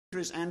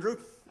Is Andrew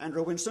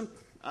Winston.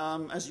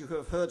 As you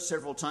have heard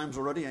several times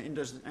already,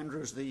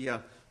 Andrew is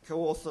the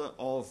co-author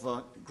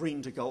of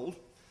Green to Gold,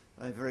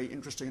 a very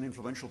interesting and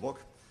influential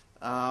book.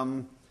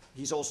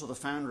 He's also the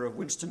founder of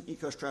Winston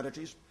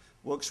Eco-Strategies,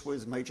 works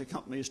with major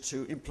companies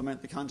to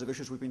implement the kinds of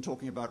issues we've been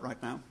talking about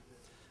right now.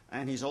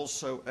 And he's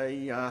also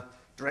a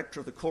director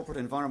of the Corporate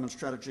Environment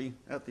Strategy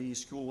at the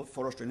School of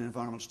Forestry and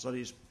Environment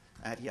Studies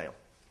at Yale.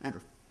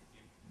 Andrew.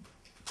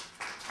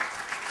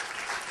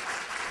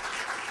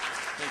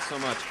 Thanks so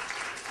much.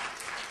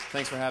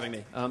 Thanks for having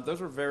me.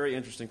 Those were very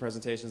interesting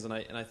presentations, and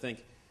I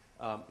think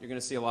you're going to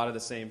see a lot of the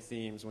same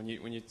themes. When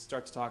you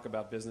start to talk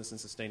about business and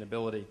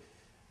sustainability,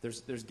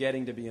 there's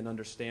getting to be an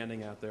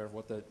understanding out there of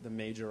what the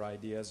major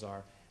ideas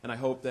are. And I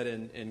hope that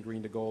in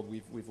Green to Gold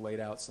we've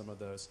laid out some of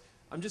those.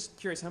 I'm just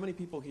curious, how many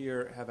people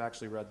here have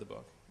actually read the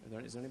book?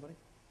 Is there anybody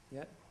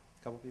yet?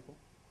 A couple people?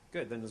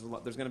 Good. Then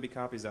there's going to be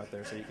copies out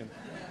there, so you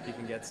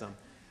can get some.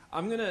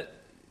 I'm going to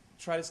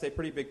try to stay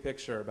pretty big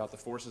picture about the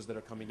forces that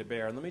are coming to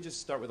bear. And let me just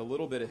start with a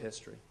little bit of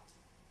history.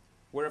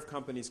 Where have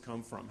companies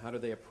come from? How do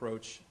they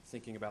approach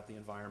thinking about the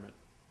environment?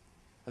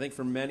 I think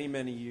for many,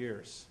 many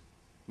years,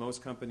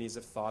 most companies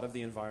have thought of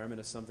the environment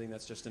as something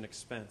that's just an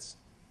expense.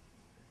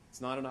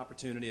 It's not an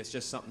opportunity, it's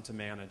just something to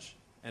manage.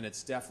 And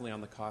it's definitely on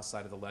the cost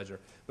side of the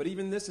ledger. But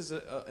even this is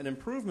an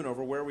improvement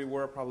over where we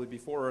were probably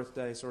before Earth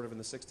Day, sort of in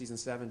the 60s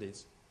and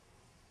 70s.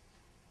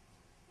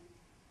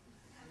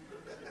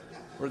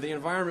 Where the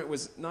environment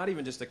was not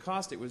even just a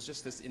cost, it was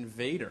just this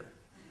invader.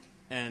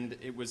 And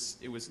it was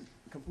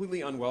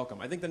completely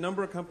unwelcome. I think the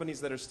number of companies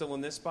that are still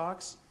in this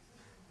box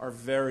are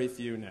very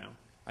few now.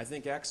 I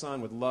think Exxon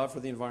would love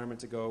for the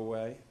environment to go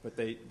away, but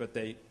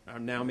they are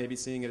now maybe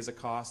seeing it as a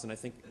cost, and I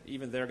think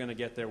even they're going to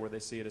get there where they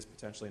see it as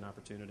potentially an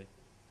opportunity.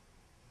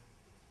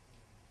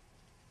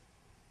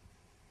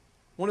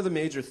 One of the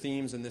major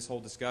themes in this whole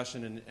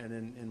discussion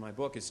and in my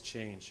book is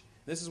change.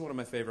 This is one of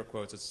my favorite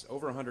quotes. It's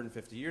over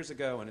 150 years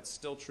ago, and it's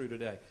still true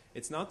today.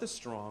 It's not the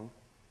strong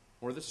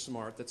or the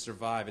smart that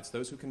survive. It's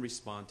those who can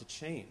respond to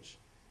change.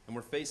 And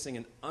we're facing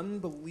an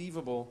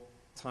unbelievable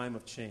time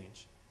of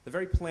change. The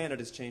very planet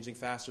is changing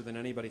faster than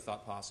anybody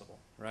thought possible,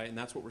 right? And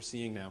that's what we're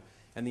seeing now.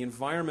 And the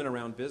environment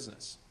around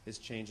business is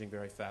changing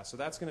very fast. So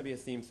that's going to be a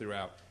theme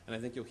throughout, and I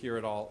think you'll hear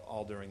it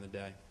all during the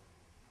day.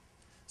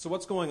 So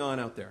what's going on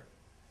out there?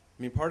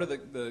 I mean, part of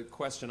the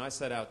question I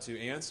set out to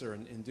answer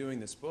in doing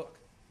this book,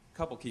 a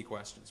couple key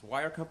questions.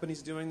 Why are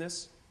companies doing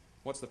this?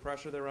 What's the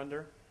pressure they're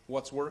under?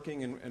 What's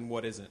working and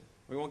what isn't?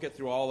 We won't get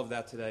through all of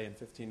that today in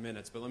 15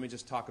 minutes, but let me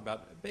just talk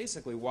about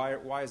basically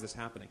why is this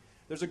happening.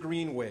 There's a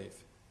green wave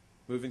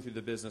moving through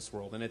the business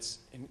world, and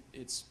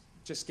it's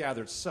just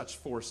gathered such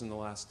force in the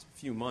last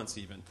few months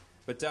even,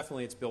 but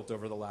definitely it's built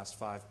over the last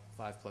five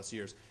plus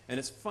years. And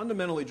it's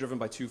fundamentally driven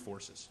by two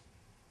forces.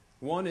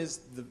 One is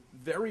the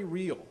very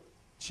real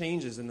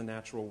changes in the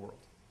natural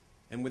world.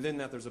 And within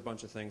that, there's a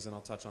bunch of things, and I'll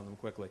touch on them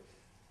quickly.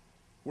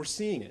 We're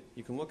seeing it.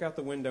 You can look out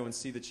the window and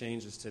see the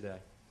changes today.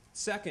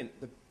 Second,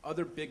 the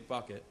other big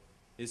bucket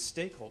is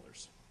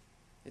stakeholders.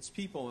 It's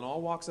people in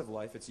all walks of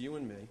life, it's you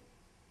and me,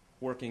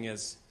 working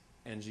as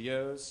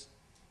NGOs,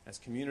 as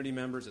community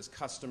members, as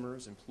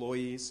customers,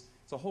 employees.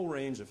 It's a whole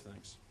range of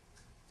things.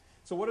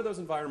 So what are those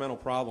environmental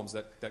problems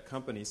that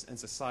companies and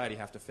society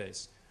have to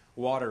face?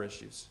 Water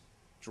issues,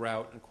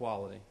 drought and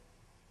quality.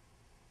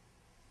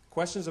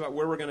 Questions about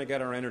where we're going to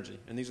get our energy,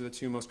 and these are the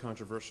two most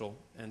controversial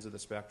ends of the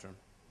spectrum.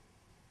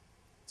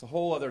 It's a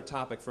whole other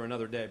topic for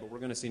another day, but we're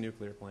going to see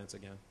nuclear plants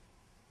again.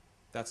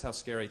 That's how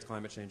scary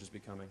climate change is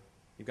becoming.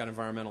 You've got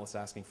environmentalists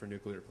asking for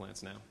nuclear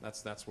plants now.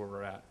 That's where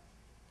we're at.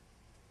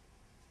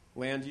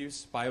 Land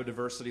use,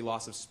 biodiversity,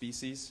 loss of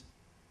species,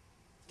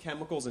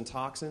 chemicals and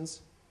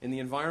toxins in the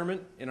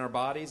environment, in our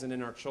bodies, and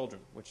in our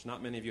children, which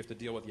not many of you have to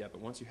deal with yet,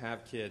 but once you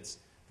have kids,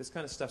 this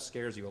kind of stuff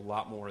scares you a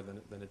lot more than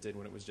it did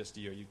when it was just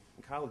you. You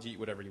in college, you eat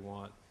whatever you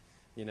want.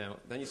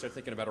 Then you start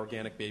thinking about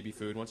organic baby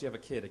food. Once you have a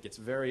kid, it gets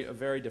a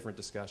very different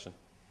discussion.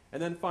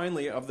 And then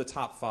finally, of the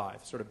top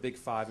five, sort of big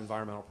five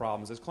environmental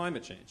problems, is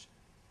climate change.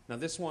 Now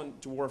this one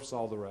dwarfs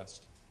all the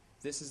rest.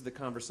 This is the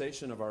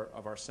conversation of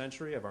our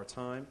century, of our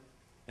time,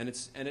 and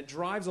it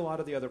drives a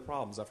lot of the other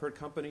problems. I've heard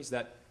companies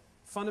that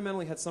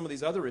fundamentally had some of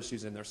these other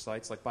issues in their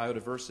sites, like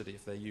biodiversity,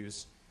 if they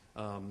use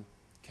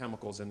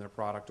chemicals in their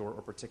product or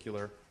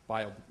particular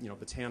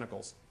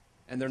botanicals.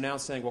 And they're now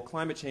saying, well,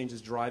 climate change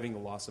is driving the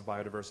loss of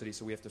biodiversity,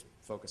 so we have to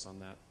focus on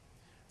that.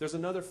 There's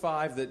another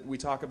five that we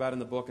talk about in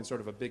the book in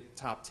sort of a big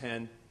top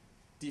 10.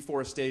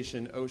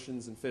 Deforestation,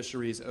 oceans and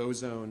fisheries,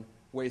 ozone,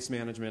 waste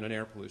management, and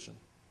air pollution.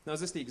 Now, is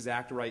this the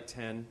exact right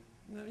 10?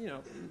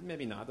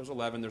 Maybe not. There's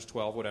 11, there's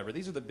 12, whatever.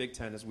 These are the big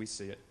 10 as we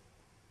see it.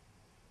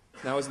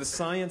 Now, is the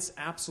science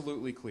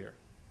absolutely clear?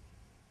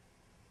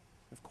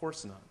 Of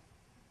course not.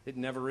 It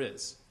never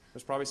is.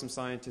 There's probably some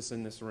scientists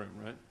in this room,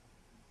 right?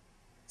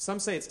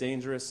 Some say it's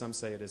dangerous, some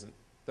say it isn't.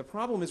 The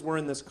problem is we're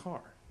in this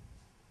car,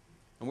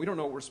 and we don't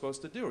know what we're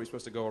supposed to do. Are we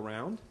supposed to go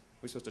around?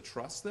 Are we supposed to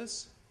trust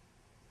this?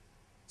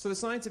 So the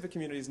scientific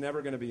community is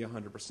never going to be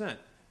 100%,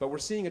 but we're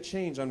seeing a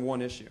change on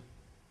one issue.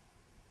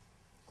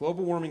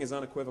 Global warming is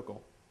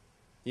unequivocal.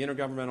 The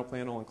Intergovernmental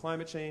Panel on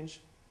Climate Change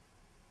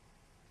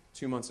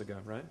 2 months ago,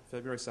 right?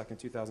 February 2nd,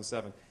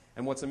 2007.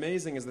 And what's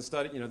amazing is the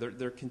study,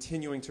 they're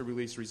continuing to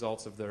release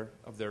results of their,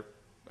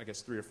 I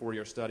guess, 3 or 4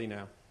 year study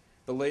now.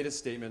 The latest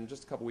statement,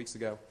 just a couple weeks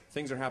ago,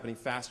 things are happening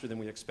faster than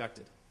we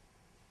expected.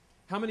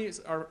 How many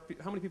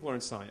people are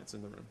in science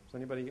in the room? Is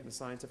anybody getting a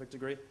scientific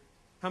degree?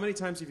 How many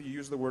times have you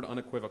used the word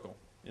unequivocal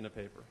in a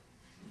paper?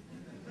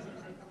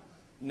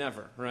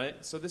 Never,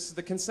 right? So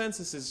the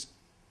consensus is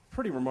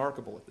pretty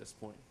remarkable at this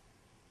point.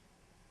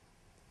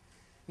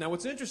 Now,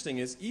 what's interesting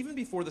is, even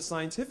before the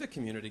scientific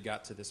community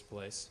got to this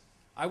place,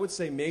 I would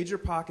say major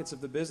pockets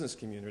of the business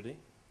community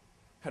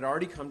had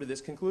already come to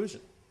this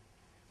conclusion.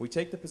 We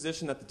take the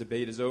position that the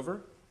debate is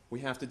over. We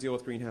have to deal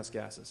with greenhouse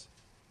gases.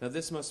 Now,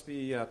 this must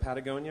be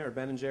Patagonia or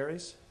Ben &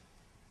 Jerry's.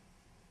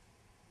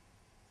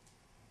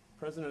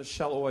 President of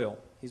Shell Oil.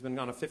 He's been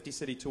on a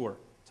 50-city tour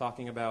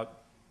talking about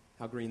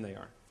how green they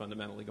are,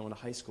 fundamentally, going to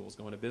high schools,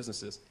 going to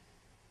businesses.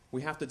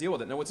 We have to deal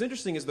with it. Now, what's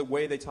interesting is the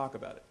way they talk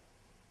about it.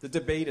 The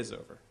debate is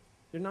over.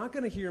 You're not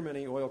going to hear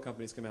many oil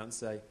companies come out and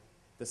say,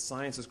 the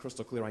science is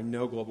crystal clear, I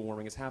know global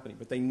warming is happening,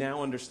 but they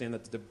now understand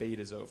that the debate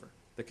is over.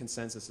 The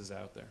consensus is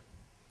out there.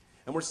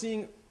 And we're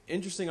seeing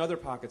interesting other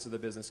pockets of the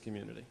business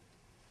community.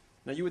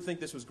 Now, you would think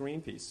this was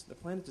Greenpeace. The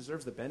planet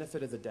deserves the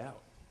benefit of the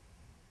doubt.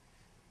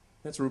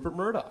 That's Rupert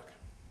Murdoch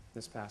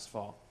this past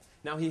fall.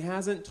 Now, he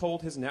hasn't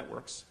told his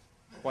networks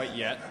quite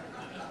yet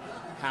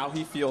how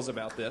he feels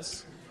about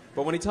this.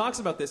 But when he talks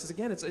about this,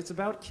 again, it's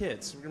about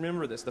kids.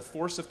 Remember this, the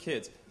force of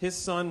kids. His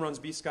son runs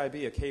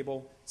B-Sky-B, a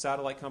cable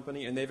satellite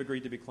company, and they've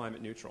agreed to be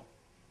climate neutral.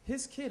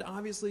 His kid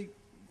obviously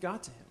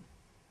got to him.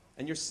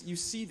 And you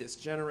see this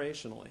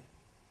generationally.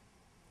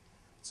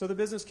 So the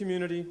business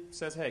community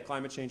says, hey,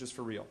 climate change is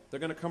for real. They're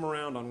going to come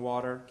around on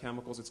water,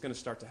 chemicals. It's going to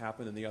start to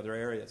happen in the other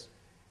areas.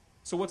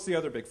 So what's the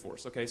other big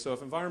force? Okay, so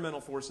if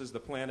environmental forces, the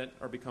planet,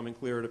 are becoming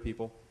clearer to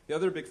people, the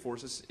other big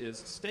force is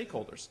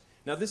stakeholders.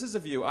 Now, this is a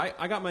view.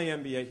 I got my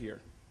MBA here,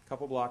 a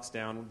couple blocks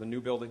down. The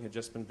new building had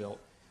just been built.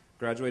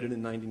 Graduated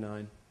in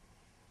 '99.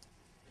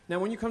 Now,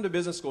 when you come to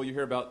business school, you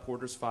hear about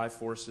Porter's 5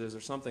 forces or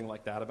something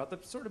like that, about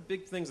the sort of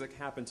big things that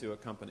happen to a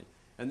company.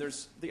 And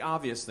there's the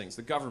obvious things,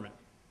 the government,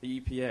 the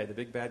EPA, the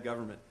big bad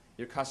government,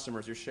 your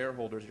customers, your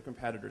shareholders, your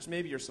competitors,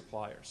 maybe your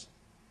suppliers.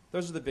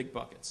 Those are the big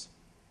buckets.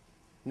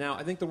 Now,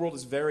 I think the world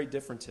is very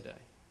different today.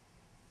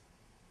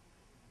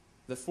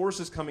 The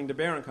forces coming to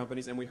bear on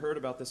companies, and we heard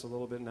about this a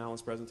little bit in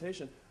Alan's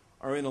presentation,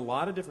 are in a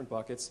lot of different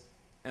buckets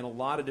and a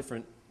lot of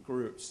different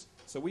groups.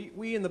 So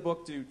we in the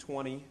book do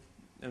 20,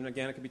 and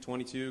again, it could be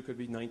 22, it could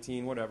be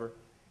 19, whatever.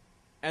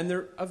 And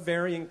they're of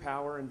varying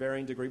power and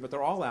varying degree, but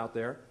they're all out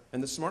there.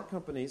 And the smart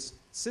companies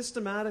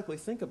systematically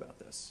think about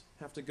this,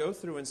 have to go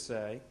through and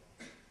say,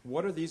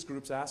 what are these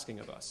groups asking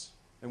of us?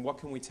 And what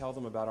can we tell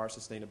them about our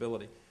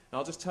sustainability? And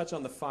I'll just touch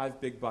on the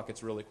 5 big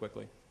buckets really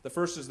quickly. The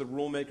first is the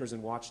rule makers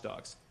and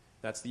watchdogs.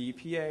 That's the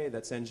EPA,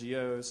 that's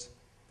NGOs,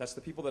 that's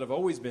the people that have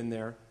always been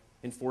there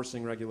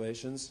enforcing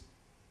regulations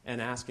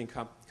and asking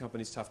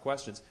companies tough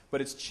questions.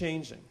 But it's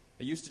changing.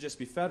 It used to just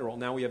be federal.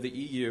 Now we have the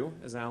EU,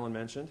 as Alan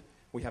mentioned.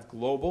 We have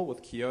global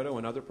with Kyoto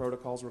and other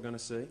protocols we're going to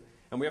see.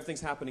 And we have things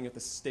happening at the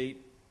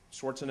state.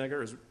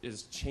 Schwarzenegger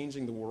is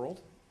changing the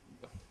world.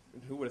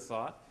 Who would have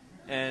thought?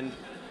 And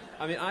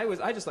I mean,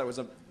 I just thought it was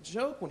a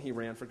joke when he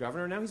ran for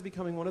governor. Now he's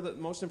becoming one of the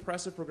most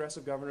impressive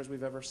progressive governors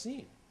we've ever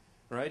seen.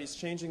 Right? He's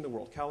changing the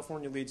world.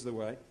 California leads the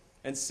way.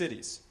 And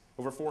cities.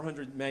 Over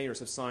 400 mayors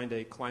have signed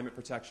a climate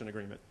protection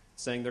agreement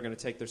saying they're going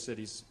to take their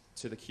cities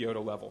to the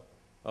Kyoto level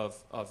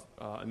of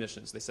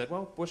emissions. They said,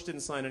 well, Bush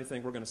didn't sign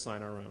anything. We're going to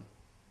sign our own.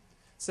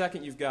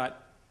 Second, you've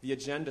got the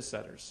agenda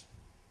setters.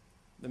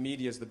 The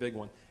media is the big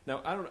one.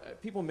 Now,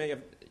 people may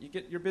have,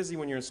 you're busy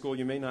when you're in school.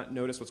 You may not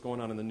notice what's going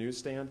on in the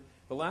newsstand.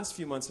 The last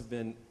few months have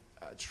been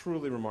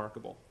truly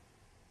remarkable.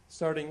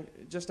 Starting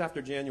just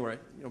after January,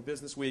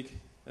 Business Week,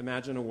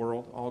 Imagine a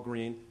World, all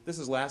green. This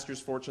is last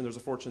year's Fortune. There's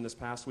a Fortune this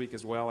past week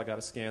as well. I got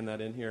to scan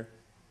that in here.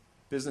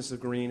 Business of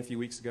Green a few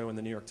weeks ago in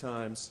the New York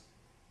Times.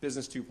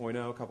 Business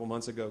 2.0 a couple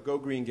months ago. Go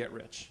green, get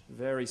rich.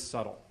 Very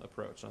subtle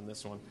approach on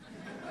this one.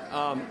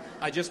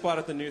 I just bought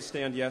at the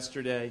newsstand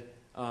yesterday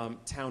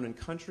Town and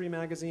Country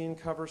magazine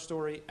cover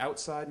story,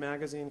 Outside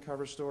magazine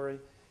cover story.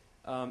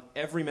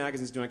 Every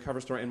magazine's doing a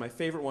cover story, and my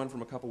favorite one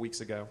from a couple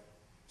weeks ago,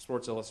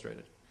 Sports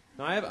Illustrated.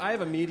 Now, I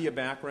have a media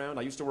background.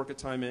 I used to work at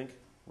Time Inc.,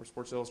 where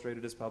Sports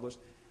Illustrated is published.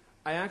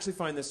 I actually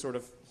find this sort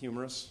of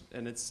humorous,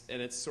 and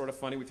it's sort of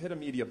funny. We've hit a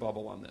media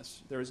bubble on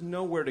this. There is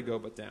nowhere to go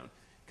but down.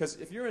 Because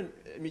if you're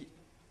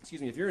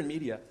in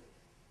media,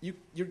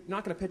 you're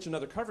not going to pitch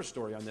another cover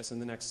story on this in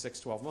the next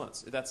 6-12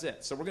 months. That's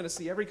it. So we're going to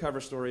see every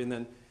cover story, and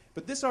then.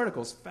 But this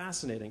article is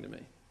fascinating to me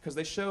because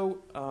they show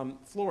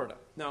Florida.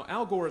 Now,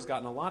 Al Gore has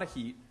gotten a lot of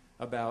heat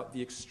about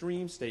the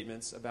extreme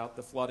statements about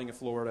the flooding of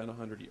Florida in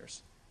 100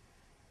 years.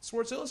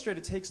 Sports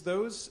Illustrated takes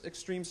those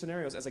extreme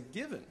scenarios as a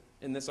given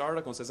in this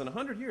article and says, in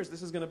 100 years,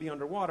 this is going to be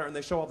underwater, and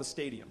they show all the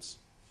stadiums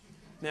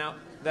now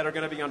that are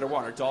going to be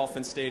underwater,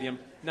 Dolphin Stadium.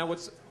 Now,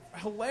 what's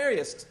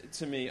hilarious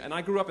to me, and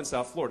I grew up in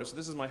South Florida, so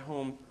this is my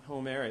home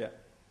area.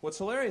 What's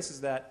hilarious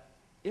is that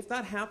if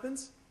that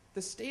happens,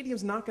 the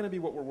stadium's not going to be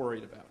what we're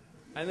worried about.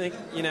 I think,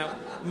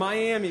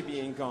 Miami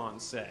being gone,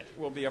 say,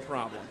 will be a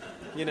problem.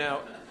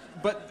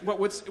 But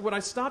what I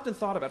stopped and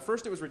thought about,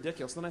 first it was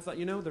ridiculous. Then I thought,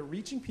 they're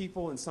reaching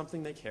people in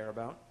something they care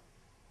about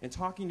and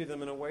talking to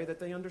them in a way that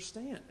they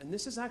understand. And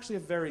this is actually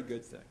a very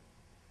good thing.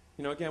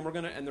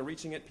 Again, and they're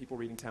reaching it, people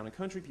reading Town &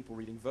 Country, people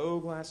reading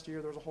Vogue last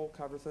year, there was a whole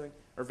cover thing,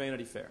 or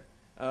Vanity Fair.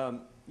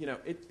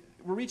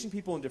 We're reaching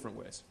people in different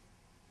ways.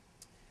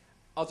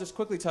 I'll just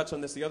quickly touch on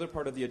this. The other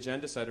part of the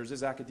agenda setters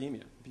is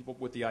academia, people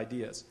with the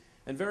ideas.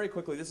 And very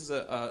quickly, this is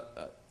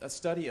a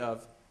study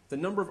of the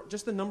number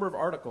of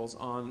articles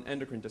on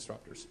endocrine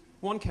disruptors.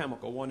 One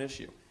chemical, one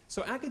issue.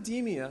 So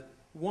academia,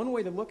 one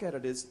way to look at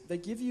it is they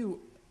give you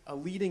a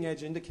leading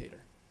edge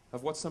indicator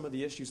of what some of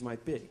the issues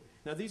might be.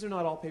 Now, these are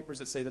not all papers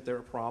that say that they're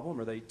a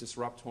problem or they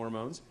disrupt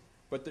hormones,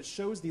 but that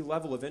shows the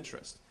level of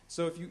interest.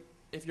 So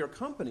if you're a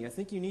company, I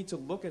think you need to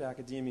look at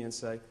academia and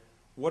say,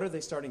 what are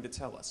they starting to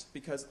tell us?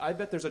 Because I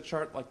bet there's a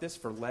chart like this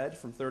for lead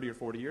from 30 or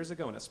 40 years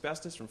ago and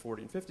asbestos from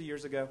 40 and 50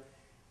 years ago,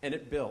 and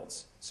it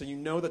builds. So you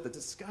know that the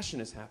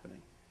discussion is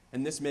happening,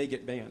 and this may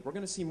get banned. We're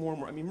going to see more and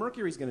more. I mean,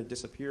 mercury is going to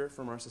disappear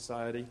from our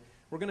society.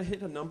 We're going to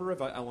hit a number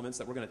of elements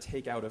that we're going to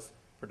take out of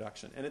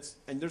production.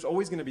 And there's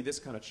always going to be this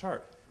kind of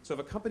chart. So if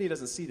a company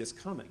doesn't see this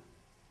coming,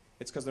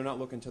 it's because they're not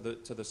looking to the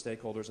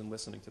stakeholders and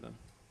listening to them.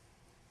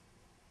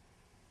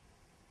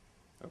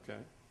 Okay.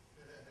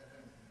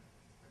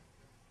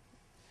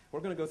 We're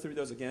going to go through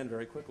those again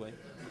very quickly.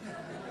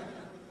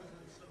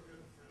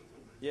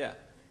 Yeah.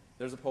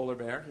 There's a polar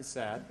bear. He's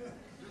sad.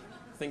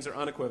 Things are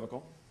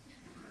unequivocal.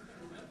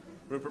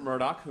 Rupert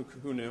Murdoch,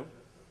 who knew?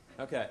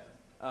 Okay.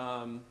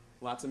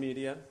 Lots of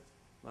media,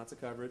 lots of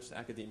coverage,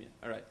 academia.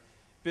 All right.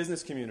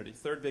 Business community,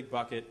 third big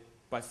bucket,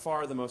 by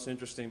far the most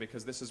interesting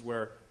because this is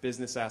where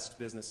business asks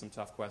business some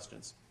tough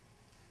questions.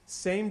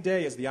 Same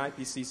day as the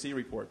IPCC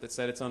report that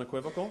said it's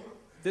unequivocal,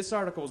 this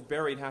article was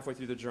buried halfway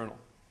through the journal.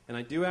 And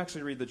I do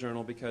actually read the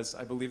journal because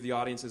I believe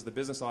the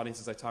business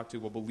audiences I talk to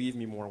will believe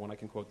me more when I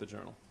can quote the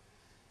journal.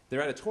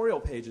 Their editorial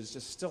page is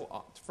just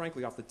still,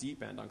 frankly, off the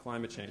deep end on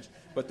climate change.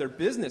 But their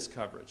business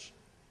coverage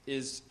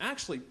is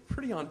actually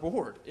pretty on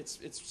board. It's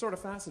sort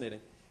of fascinating.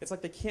 It's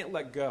like they can't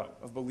let go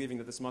of believing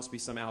that this must be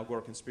some Al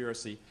Gore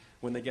conspiracy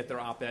when they get their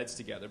op-eds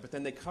together. But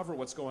then they cover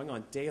what's going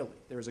on daily.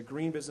 There's a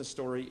green business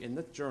story in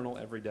the journal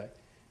every day.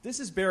 This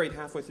is buried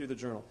halfway through the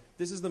journal.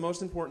 This is the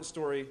most important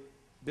story,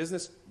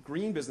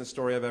 green business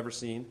story I've ever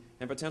seen,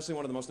 and potentially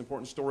one of the most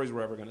important stories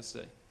we're ever going to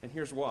see. And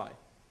here's why.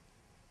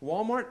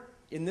 Walmart,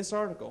 in this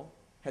article,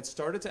 had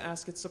started to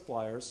ask its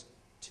suppliers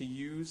to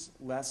use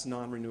less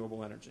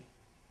non-renewable energy.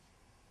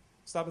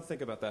 Stop and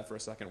think about that for a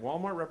second.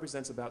 Walmart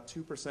represents about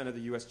 2% of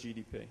the U.S.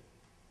 GDP.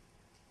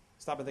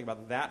 Stop and think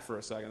about that for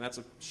a second. That's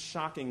a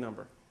shocking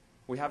number.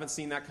 We haven't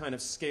seen that kind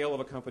of scale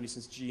of a company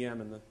since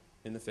GM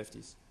in the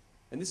 50s.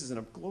 And this is in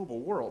a global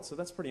world, so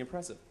that's pretty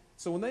impressive.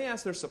 So when they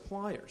ask their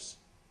suppliers,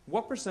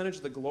 what percentage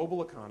of the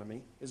global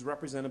economy is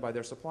represented by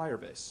their supplier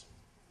base?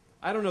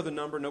 I don't know the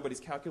number.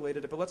 Nobody's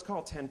calculated it, but let's call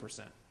it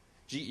 10%.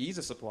 GE's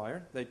a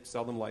supplier. They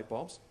sell them light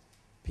bulbs.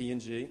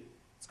 P&G.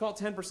 Let's call it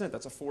 10%.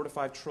 That's a $4 to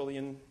 $5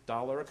 trillion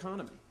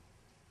economy.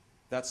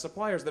 That's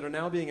suppliers that are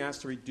now being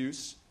asked to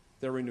reduce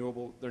their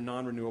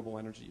non-renewable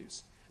energy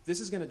use. This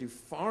is going to do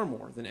far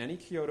more than any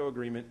Kyoto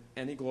Agreement,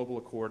 any global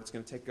accord. It's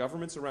going to take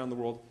governments around the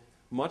world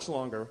much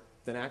longer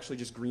than actually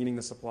just greening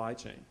the supply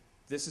chain.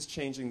 This is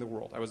changing the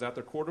world. I was at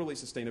their quarterly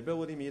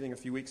sustainability meeting a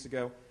few weeks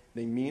ago.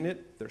 They mean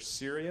it. They're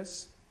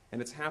serious.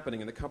 And it's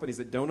happening. And the companies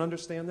that don't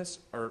understand this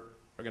are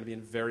going to be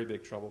in very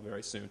big trouble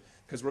very soon.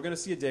 Because we're going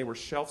to see a day where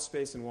shelf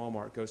space in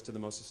Walmart goes to the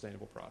most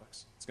sustainable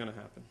products. It's going to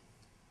happen.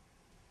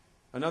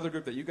 Another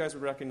group that you guys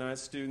would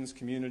recognize, students,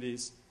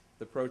 communities,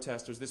 the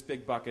protesters, this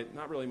big bucket,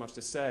 not really much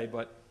to say,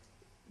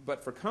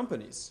 but for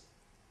companies,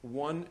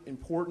 one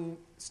important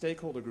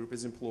stakeholder group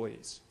is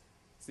employees.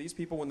 It's these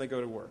people when they go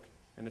to work,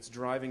 and it's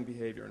driving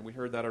behavior, and we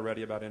heard that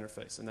already about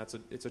interface, and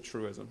it's a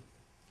truism.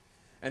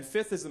 And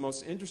fifth is the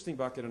most interesting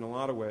bucket in a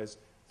lot of ways,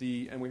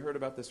 and we heard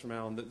about this from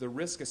Alan, the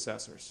risk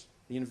assessors.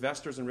 The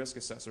investors and risk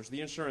assessors,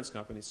 the insurance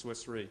companies,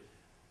 Swiss Re,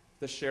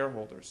 the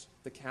shareholders,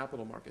 the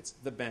capital markets,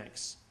 the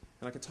banks.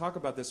 And I could talk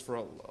about this for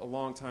a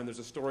long time. There's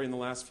a story in the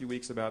last few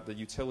weeks about the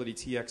utility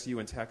TXU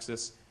in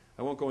Texas.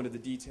 I won't go into the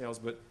details,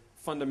 but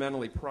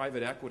fundamentally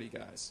private equity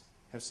guys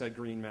have said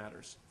green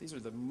matters. These are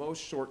the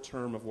most short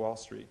term of Wall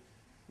Street.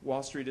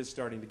 Wall Street is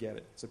starting to get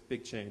it. It's a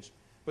big change.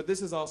 But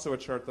this is also a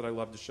chart that I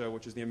love to show,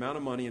 which is the amount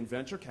of money in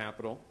venture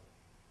capital.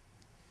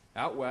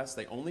 Out west,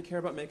 they only care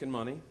about making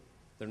money.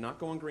 They're not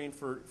going green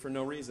for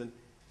no reason.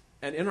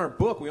 And in our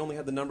book, we only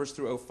had the numbers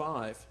through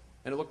 2005,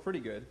 and it looked pretty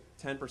good.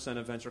 10%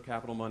 of venture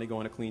capital money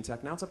going to clean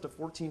tech. Now it's up to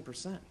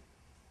 14%.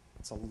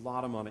 That's a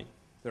lot of money.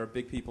 There are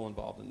big people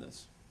involved in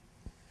this.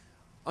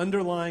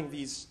 Underlying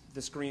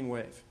this green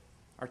wave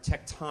are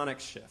tectonic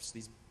shifts,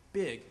 these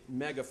big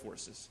mega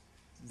forces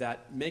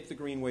that make the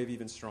green wave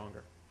even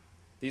stronger.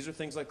 These are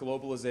things like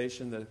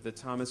globalization, the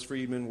Thomas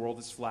Friedman world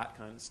is flat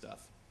kind of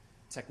stuff,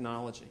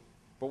 technology.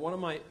 But one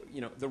of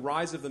the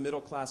rise of the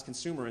middle-class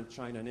consumer in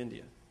China and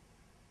India.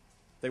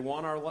 They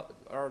want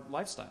our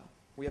lifestyle.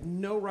 We have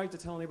no right to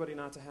tell anybody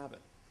not to have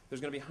it. There's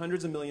going to be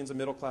hundreds of millions of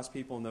middle-class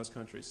people in those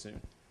countries soon.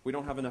 We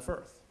don't have enough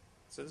Earth.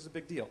 So this is a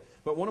big deal.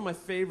 But one of my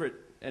favorite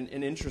and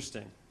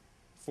interesting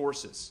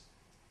forces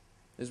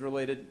is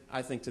related,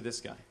 I think, to this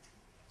guy.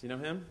 Do you know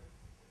him?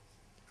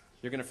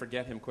 You're going to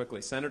forget him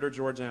quickly. Senator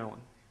George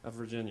Allen of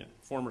Virginia,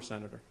 former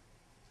senator.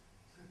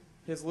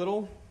 His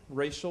little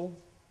racial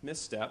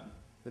misstep,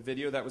 the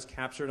video that was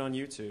captured on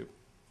YouTube,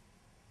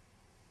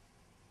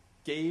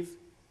 gave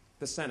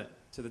the Senate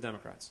to the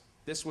Democrats.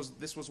 This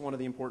was one of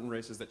the important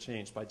races that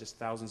changed by just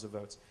thousands of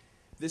votes.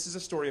 This is a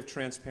story of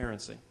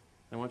transparency.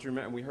 I want you to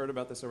remember, we heard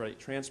about this already,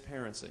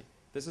 transparency.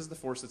 This is the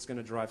force that's going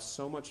to drive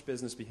so much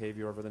business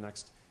behavior over the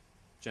next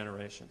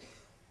generation.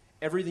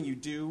 Everything you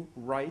do,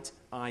 write,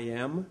 I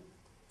am,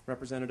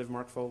 Representative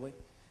Mark Foley,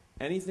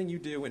 anything you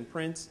do in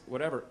print,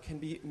 whatever, can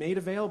be made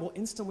available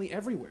instantly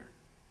everywhere.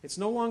 It's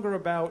no longer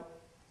about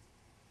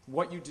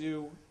what you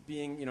do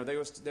being,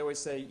 they always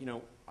say,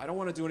 I don't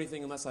want to do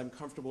anything unless I'm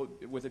comfortable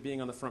with it being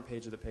on the front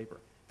page of the paper.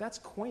 That's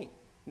quaint.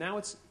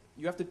 Now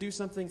you have to do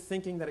something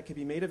thinking that it can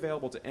be made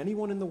available to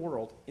anyone in the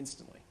world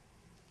instantly.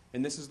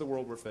 And this is the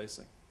world we're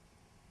facing.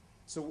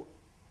 So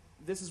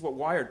this is what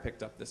Wired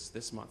picked up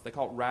this month. They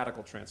call it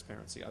radical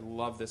transparency. I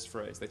love this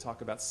phrase. They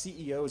talk about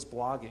CEOs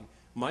blogging,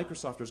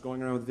 Microsofters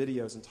going around with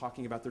videos and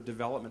talking about their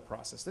development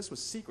process. This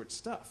was secret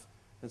stuff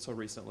until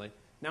recently.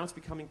 Now it's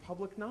becoming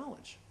public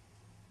knowledge.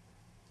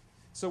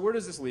 So where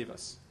does this leave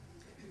us?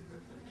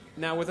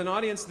 Now, with an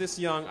audience this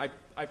young,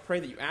 I pray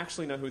that you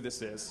actually know who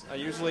this is.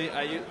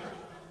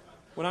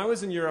 When I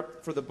was in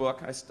Europe for the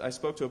book, I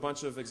spoke to a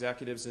bunch of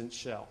executives in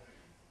Shell,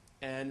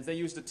 and they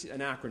used an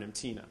acronym,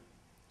 TINA.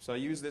 So I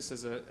use this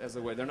as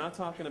a way. They're not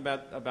talking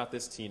about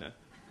this Tina.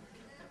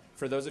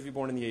 For those of you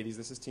born in the 80s,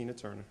 this is Tina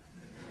Turner.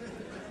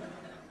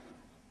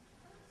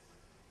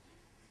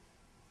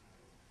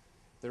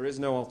 There is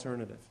no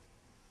alternative.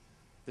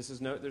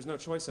 There's no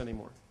choice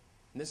anymore.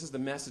 And this is the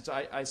message.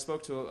 I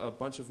spoke to a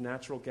bunch of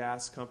natural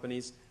gas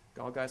companies,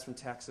 all guys from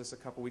Texas a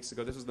couple weeks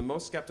ago. This was the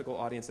most skeptical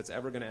audience that's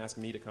ever going to ask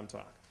me to come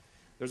talk.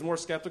 There's more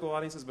skeptical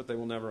audiences, but they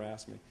will never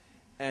ask me.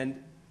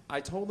 And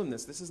I told them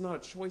this is not a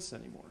choice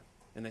anymore.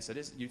 And they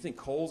said, you think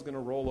coal's going to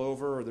roll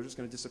over or they're just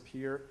going to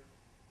disappear?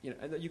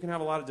 And you can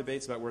have a lot of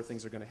debates about where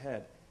things are going to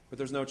head, but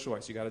there's no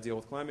choice. You've got to deal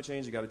with climate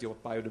change. You've got to deal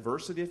with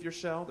biodiversity if you're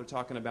Shell. They're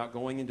talking about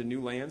going into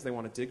new lands. They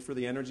want to dig for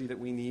the energy that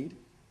we need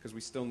because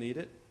we still need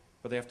it.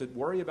 But they have to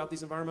worry about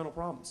these environmental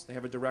problems. They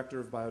have a director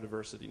of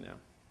biodiversity now.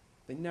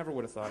 They never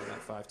would have thought of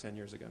that 5-10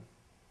 years ago.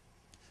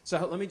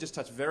 So let me just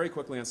touch very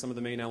quickly on some of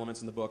the main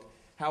elements in the book.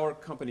 How are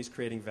companies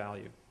creating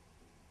value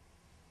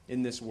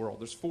in this world?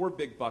 There's 4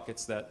 big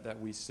buckets that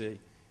we see.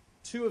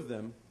 2 of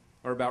them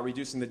are about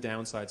reducing the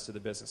downsides to the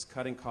business,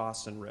 cutting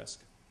costs and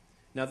risk.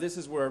 Now, this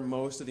is where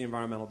most of the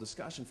environmental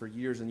discussion for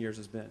years and years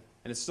has been,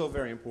 and it's still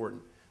very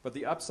important. But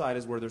the upside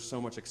is where there's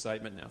so much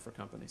excitement now for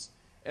companies.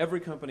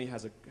 Every company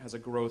has a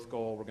growth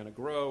goal. We're going to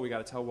grow. We've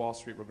got to tell Wall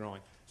Street we're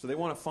growing. So they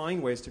want to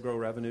find ways to grow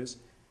revenues.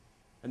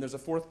 And there's a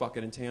 4th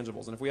bucket,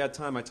 intangibles. And if we had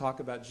time, I'd talk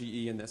about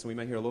GE in this, and we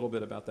may hear a little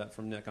bit about that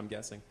from Nick, I'm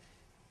guessing.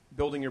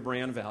 Building your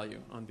brand value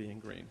on being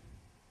green.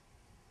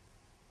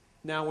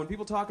 Now, when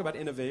people talk about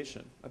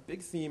innovation, a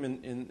big theme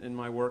in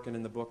my work and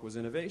in the book was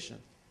innovation.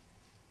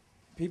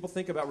 People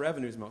think about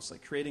revenues mostly,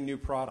 creating new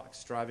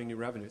products, driving new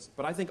revenues.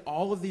 But I think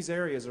all of these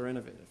areas are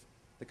innovative.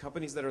 The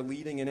companies that are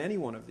leading in any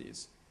one of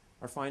these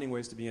are finding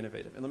ways to be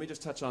innovative. And let me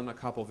just touch on a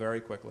couple very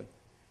quickly.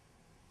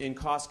 In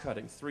cost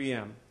cutting,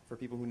 3M, for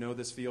people who know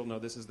this field, know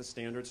this is the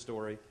standard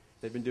story.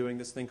 They've been doing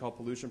this thing called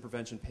pollution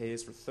prevention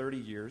pays for 30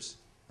 years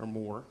or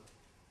more.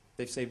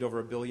 They've saved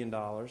over $1 billion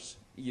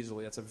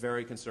easily. That's a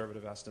very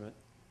conservative estimate.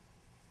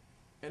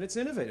 And it's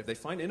innovative. They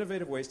find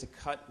innovative ways to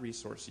cut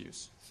resource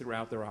use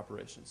throughout their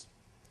operations.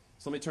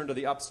 So let me turn to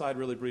the upside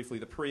really briefly.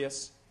 The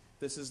Prius.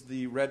 This is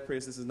the red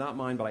Prius. This is not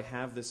mine, but I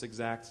have this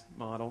exact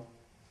model.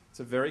 It's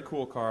a very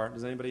cool car.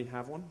 Does anybody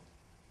have one?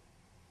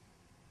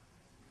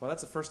 Well,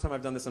 that's the first time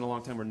I've done this in a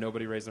long time where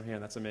nobody raised their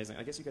hand. That's amazing.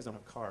 I guess you guys don't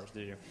have cars, do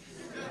you?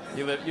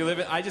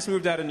 I just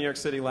moved out of New York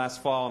City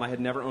last fall, and I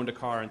had never owned a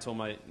car until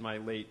my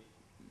late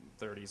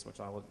 30s, which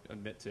I'll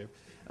admit to,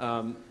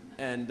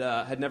 and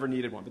had never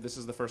needed one. But this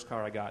is the first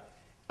car I got.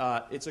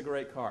 It's a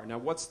great car. Now,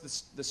 what's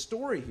the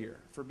story here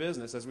for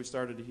business, as we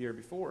started to hear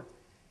before,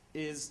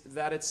 is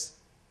that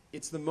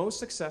it's the most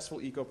successful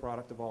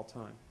eco-product of all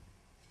time.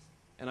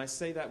 And I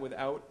say that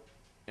without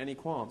any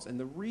qualms. And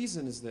the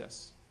reason is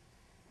this.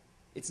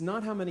 It's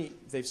not how many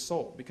they've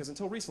sold, because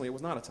until recently it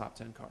was not a top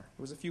 10 car. It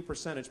was a few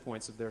percentage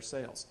points of their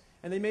sales.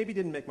 And they maybe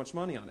didn't make much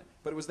money on it,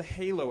 but it was the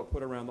halo it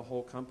put around the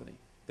whole company.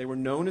 They were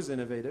known as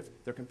innovative.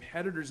 Their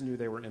competitors knew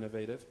they were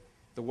innovative.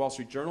 The Wall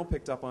Street Journal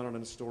picked up on it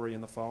in a story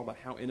in the fall about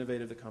how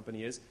innovative the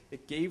company is.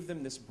 It gave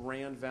them this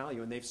brand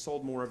value, and they've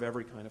sold more of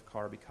every kind of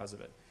car because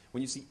of it.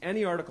 When you see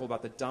any article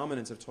about the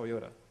dominance of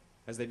Toyota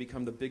as they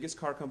become the biggest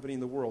car company in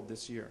the world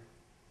this year,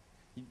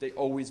 they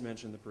always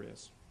mention the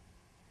Prius.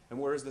 And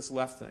where has this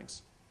left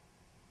things?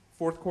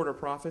 4th quarter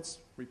profits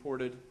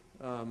reported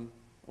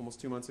almost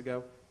 2 months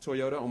ago.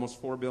 Toyota,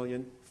 almost $4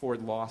 billion.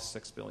 Ford lost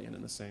 $6 billion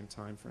in the same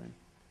time frame.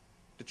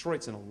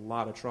 Detroit's in a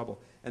lot of trouble.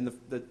 And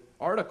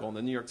article in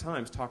the New York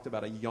Times talked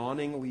about a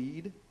yawning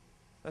lead.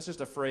 That's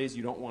just a phrase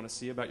you don't want to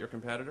see about your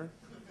competitor.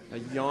 A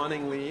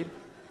yawning lead.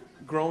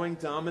 Growing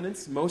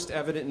dominance, most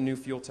evident in new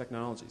fuel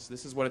technologies.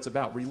 This is what it's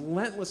about.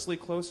 Relentlessly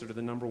closer to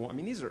the number one. I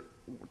mean, these are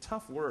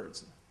tough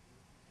words.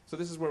 So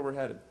this is where we're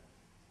headed.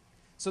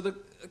 So the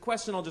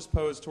question I'll just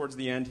pose towards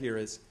the end here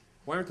is,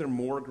 why aren't there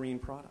more green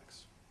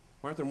products?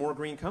 Why aren't there more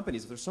green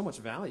companies? If there's so much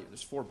value,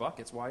 there's 4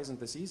 buckets, why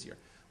isn't this easier?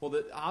 Well,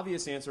 the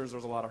obvious answer is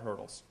there's a lot of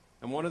hurdles.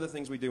 And one of the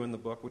things we do in the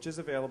book, which is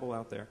available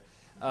out there,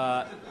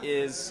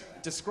 is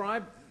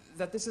describe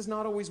that this is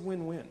not always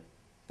win-win.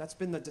 That's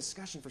been the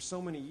discussion for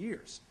so many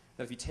years.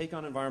 That if you take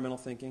on environmental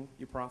thinking,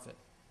 you profit.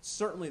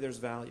 Certainly there's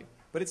value,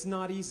 but it's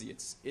not easy.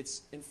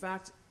 It's in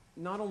fact,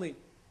 not only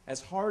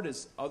as hard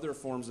as other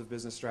forms of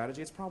business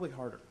strategy, it's probably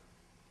harder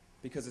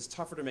because it's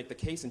tougher to make the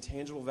case and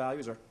tangible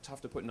values are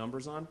tough to put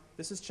numbers on.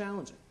 This is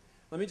challenging.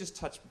 Let me just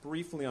touch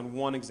briefly on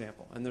one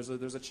example, and there's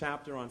a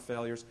chapter on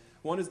failures.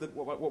 One is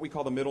what we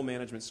call the middle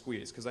management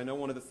squeeze, because I know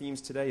one of the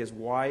themes today is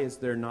why is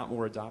there not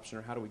more adoption,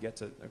 or how do we get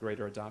to a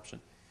greater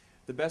adoption?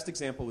 The best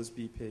example is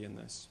BP in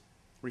this.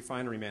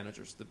 Refinery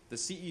managers. The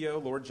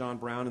CEO, Lord John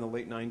Brown, in the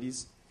late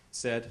 90s,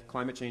 said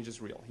climate change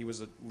is real. He was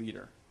a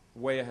leader,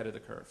 way ahead of the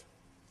curve.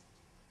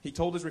 He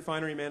told his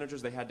refinery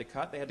managers they had to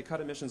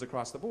cut emissions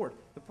across the board.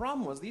 The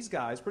problem was these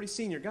guys, pretty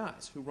senior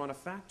guys who run a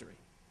factory,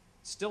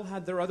 still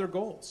had their other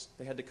goals.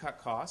 They had to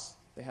cut costs.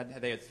 They had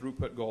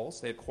throughput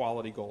goals. They had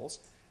quality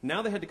goals.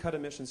 Now they had to cut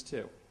emissions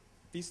too.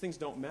 These things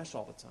don't mesh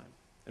all the time.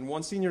 And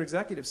one senior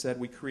executive said,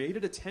 we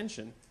created a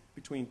tension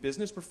between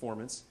business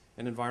performance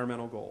and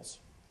environmental goals.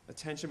 A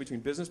tension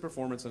between business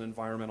performance and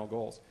environmental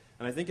goals.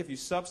 And I think if you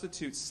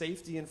substitute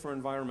safety in for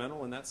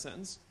environmental in that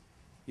sentence,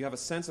 you have a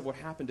sense of what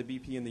happened to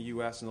BP in the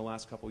US in the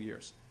last couple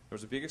years. There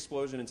was a big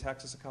explosion in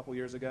Texas a couple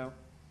years ago,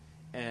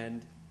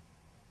 and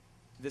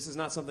this is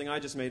not something I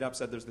just made up,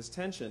 said there's this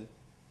tension.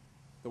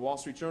 The Wall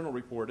Street Journal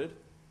reported,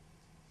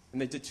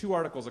 and they did 2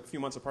 articles a few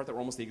months apart that were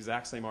almost the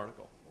exact same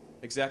article.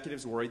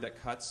 Executives worried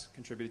that cuts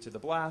contributed to the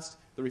blast.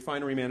 The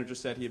refinery manager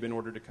said he had been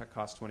ordered to cut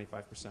costs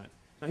 25%.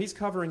 Now he's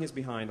covering his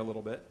behind a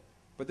little bit,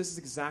 but this is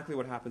exactly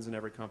what happens in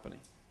every company.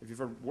 If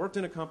you've ever worked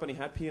in a company,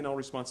 had P&L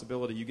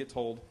responsibility, you get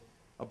told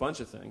a bunch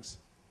of things,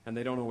 and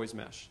they don't always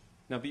mesh.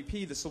 Now,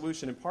 BP, the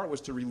solution in part was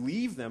to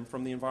relieve them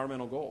from the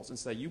environmental goals and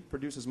say, you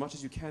produce as much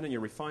as you can in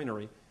your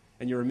refinery,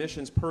 and your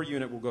emissions per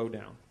unit will go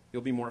down.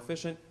 You'll be more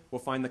efficient. We'll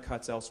find the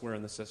cuts elsewhere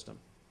in the system.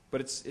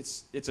 But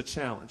it's a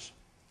challenge.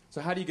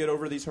 So how do you get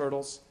over these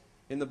hurdles?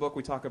 In the book,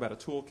 we talk about a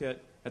toolkit.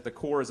 At the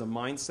core is a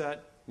mindset,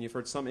 and you've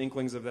heard some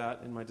inklings of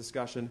that in my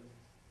discussion.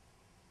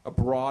 A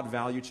broad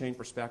value chain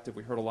perspective.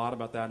 We heard a lot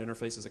about that.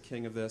 Interface is a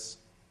king of this.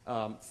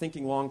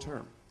 Thinking long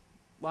term.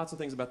 Lots of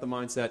things about the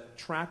mindset.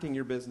 Tracking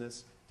your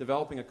business,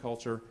 developing a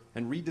culture,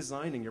 and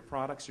redesigning your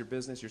products, your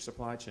business, your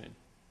supply chain.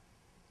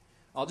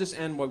 I'll just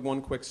end with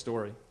one quick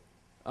story.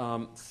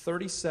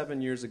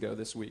 37 years ago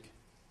this week,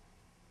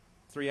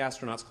 3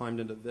 astronauts climbed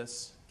into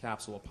this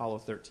capsule, Apollo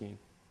 13.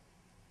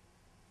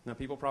 Now,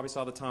 people probably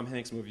saw the Tom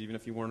Hanks movie, even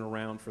if you weren't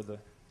around for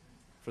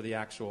the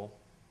actual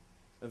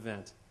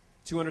event.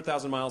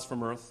 200,000 miles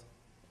from Earth,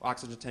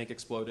 oxygen tank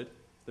exploded.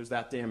 There's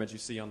that damage you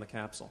see on the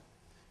capsule.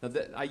 Now,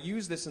 I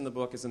use this in the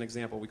book as an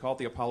example. We call it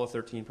the Apollo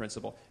 13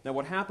 principle. Now,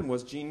 what happened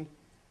was Gene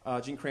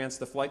Kranz,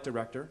 the flight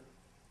director,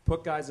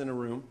 put guys in a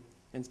room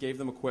and gave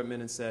them equipment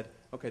and said,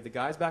 okay, the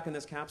guys back in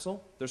this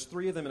capsule, there's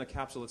 3 of them in a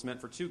capsule that's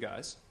meant for 2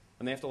 guys,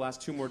 and they have to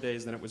last 2 more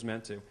days than it was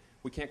meant to.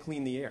 We can't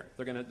clean the air.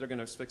 They're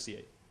gonna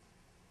asphyxiate.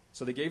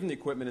 So they gave them the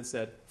equipment and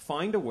said,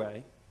 find a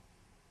way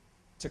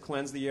to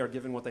cleanse the air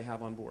given what they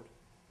have on board.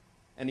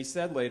 And he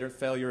said later,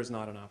 failure is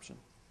not an option.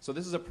 So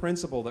this is a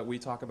principle that we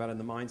talk about in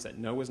the mindset.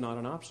 No is not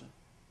an option.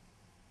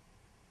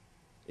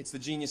 It's the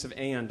genius of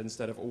and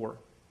instead of or.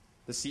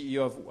 The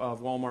CEO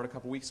of Walmart a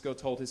couple weeks ago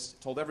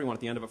told everyone at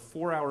the end of a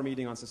 4-hour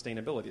meeting on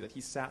sustainability that he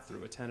sat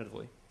through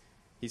attentively.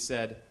 He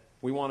said,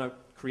 we want to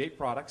create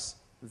products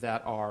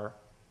that are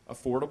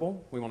affordable.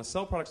 We want to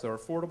sell products that are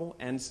affordable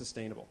and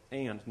sustainable,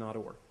 and not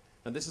or.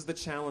 Now, this is the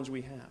challenge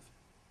we have.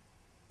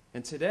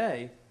 And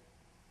today,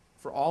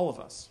 for all of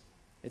us,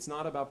 it's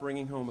not about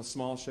bringing home a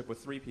small ship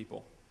with 3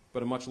 people,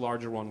 but a much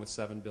larger one with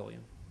 7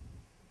 billion.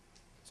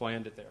 So I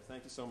end it there.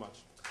 Thank you so much.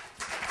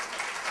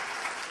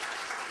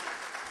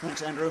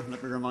 Thanks, Andrew.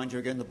 Let me remind you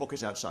again, the book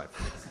is outside.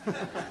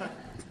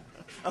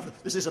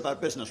 This is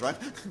about business, right?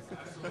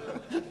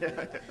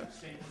 Yeah.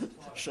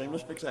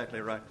 Shameless,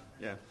 exactly right.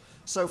 Yeah.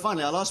 So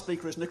finally, our last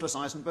speaker is Nicholas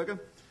Eisenberger.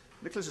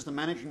 Nicholas is the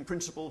managing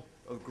principal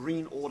of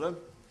Green Order.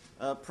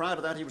 Prior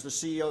to that, he was the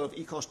CEO of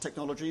Ecos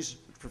Technologies,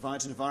 which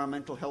provides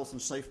environmental health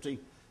and safety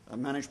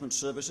management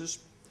services.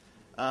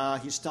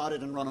 He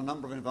started and run a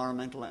number of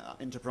environmental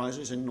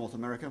enterprises in North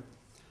America.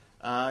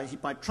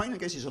 By training, I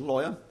guess he's a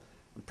lawyer,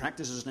 and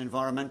practiced as an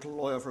environmental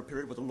lawyer for a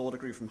period with a law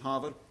degree from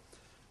Harvard,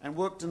 and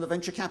worked in the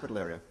venture capital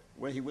area,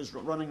 where he was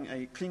running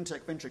a clean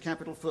tech venture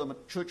capital firm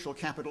at Churchill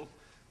Capital,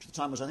 which at the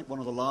time was, I think, one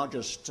of the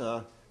largest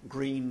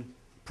green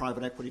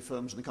private equity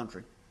firms in the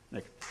country.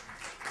 Nick.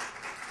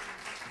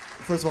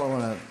 First of all, I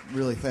want to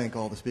really thank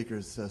all the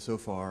speakers so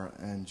far,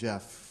 and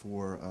Jeff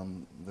for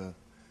the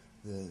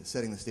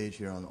setting the stage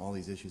here on all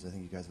these issues. I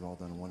think you guys have all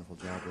done a wonderful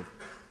job of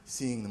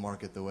seeing the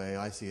market the way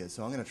I see it.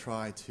 So I'm going to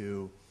try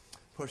to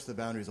push the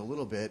boundaries a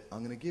little bit.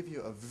 I'm going to give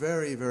you a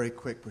very, very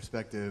quick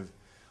perspective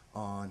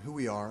on who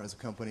we are as a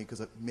company,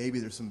 because maybe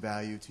there's some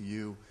value to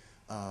you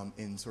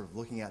in sort of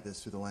looking at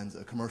this through the lens,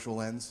 a commercial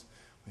lens.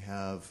 We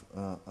have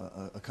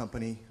a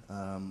company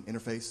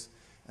interface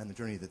and the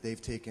journey that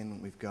they've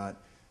taken. We've got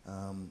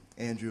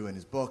Andrew and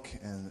his book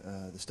and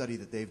the study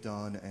that they've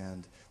done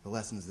and the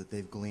lessons that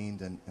they've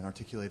gleaned and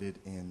articulated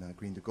in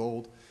Green to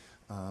Gold.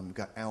 We've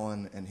got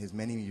Alan and his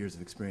many years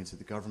of experience at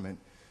the government.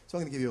 So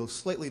I'm going to give you a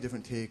slightly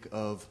different take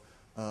of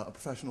a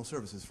professional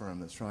services firm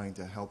that's trying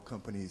to help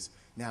companies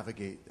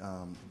navigate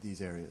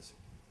these areas.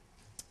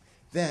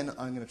 Then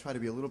I'm going to try to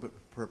be a little bit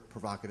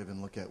provocative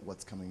and look at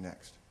what's coming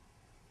next.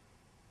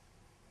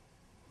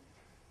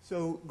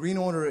 So Green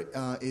Order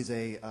is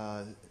a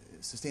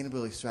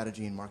sustainability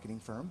strategy and marketing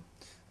firm.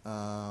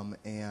 Our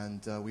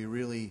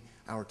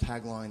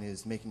tagline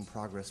is making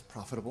progress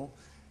profitable.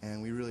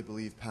 And we really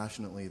believe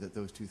passionately that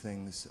those two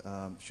things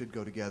should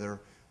go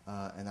together,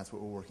 and that's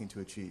what we're working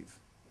to achieve.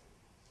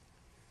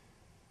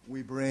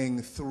 We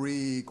bring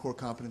 3 core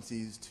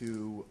competencies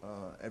to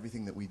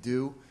everything that we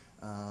do.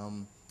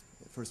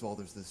 First of all,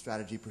 there's the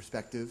strategy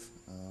perspective,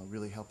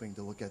 really helping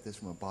to look at this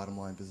from a bottom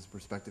line business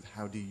perspective.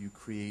 How do you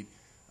create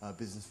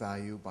business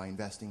value by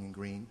investing in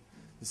green?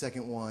 The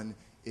second one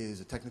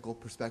is a technical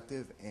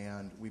perspective,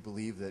 and we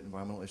believe that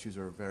environmental issues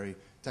are very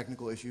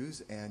technical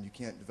issues, and you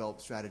can't develop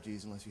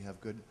strategies unless you have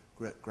good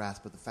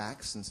grasp of the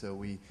facts. And so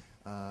we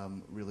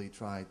really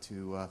try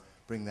to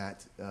bring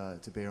that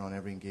to bear on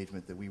every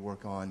engagement that we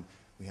work on.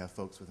 We have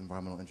folks with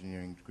environmental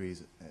engineering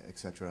degrees, et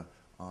cetera,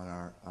 on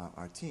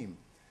our team.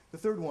 The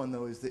third one,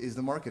 though, is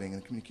the marketing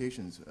and the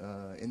communications.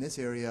 In this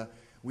area,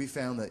 we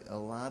found that a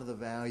lot of the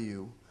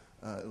value,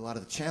 a lot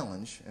of the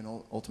challenge, and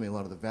ultimately a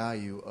lot of the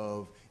value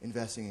of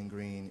investing in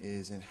green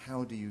is in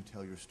how do you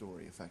tell your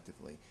story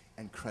effectively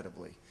and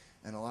credibly.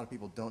 And a lot of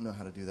people don't know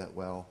how to do that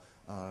well.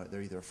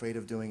 They're either afraid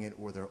of doing it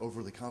or they're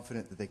overly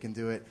confident that they can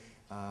do it.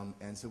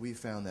 And so we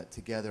found that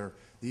together,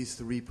 these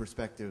 3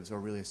 perspectives are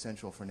really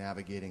essential for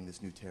navigating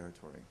this new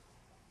territory.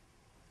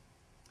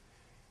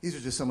 These are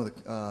just some of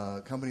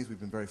the companies we've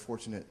been very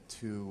fortunate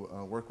to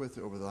work with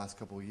over the last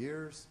couple of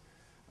years.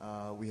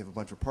 We have a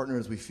bunch of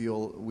partners. We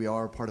feel we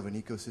are part of an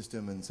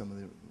ecosystem, and some of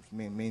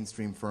the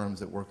mainstream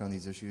firms that work on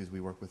these issues, we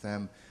work with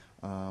them.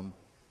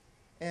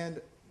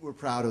 And we're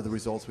proud of the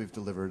results we've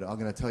delivered. I'm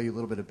going to tell you a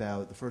little bit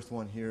about the first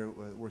one here,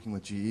 working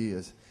with GE.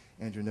 As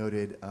Andrew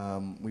noted,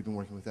 we've been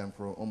working with them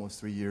for almost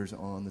 3 years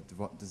on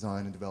the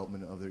design and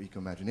development of their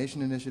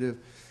Eco-Imagination initiative,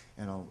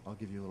 and I'll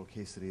give you a little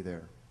case study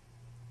there.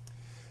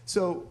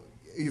 So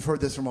you've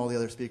heard this from all the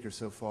other speakers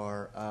so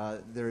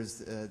far. There's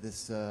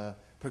this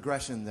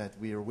progression that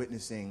we are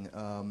witnessing,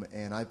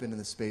 and I've been in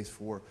this space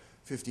for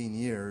 15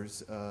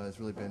 years. It's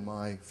really been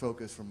my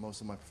focus for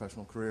most of my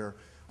professional career.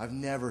 I've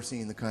never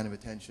seen the kind of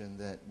attention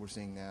that we're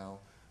seeing now.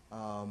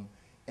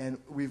 And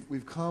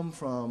we've come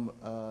from,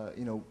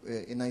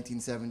 in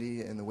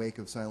 1970, in the wake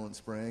of Silent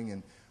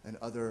Spring and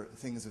other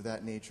things of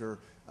that nature,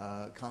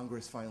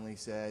 Congress finally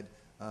said,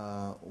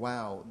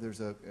 wow,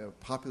 there's a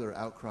popular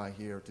outcry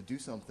here to do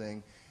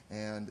something,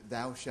 and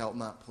thou shalt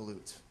not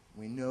pollute.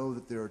 We know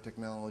that there are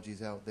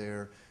technologies out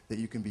there that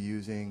you can be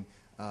using,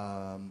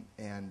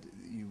 and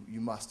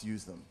you must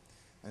use them.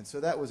 And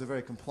so that was a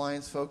very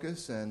compliance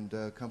focus, and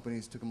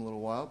companies took them a little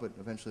while, but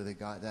eventually they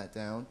got that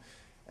down.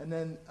 And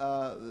then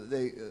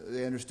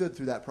they understood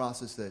through that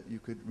process that you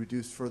could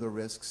reduce further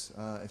risks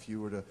if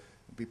you were to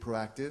be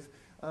proactive.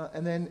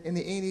 And then in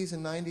the 80s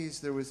and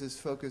 90s, there was this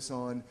focus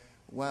on,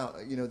 wow,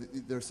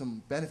 there's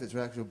some benefits, or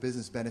actual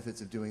business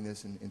benefits of doing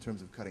this in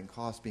terms of cutting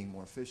costs, being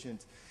more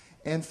efficient.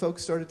 And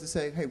folks started to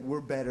say, hey,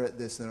 we're better at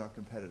this than our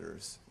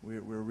competitors. We're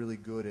really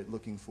good at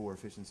looking for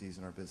efficiencies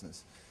in our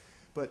business.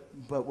 But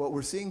what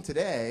we're seeing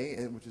today,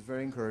 which is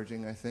very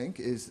encouraging, I think,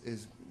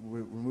 is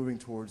we're moving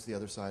towards the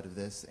other side of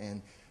this,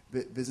 and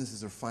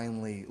businesses are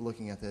finally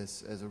looking at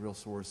this as a real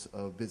source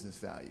of business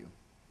value.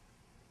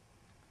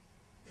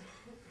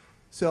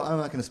 So I'm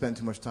not going to spend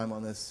too much time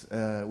on this.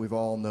 We've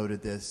all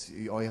noted this.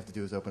 All you have to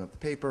do is open up the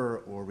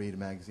paper or read a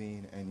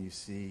magazine, and you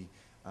see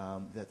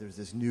that there's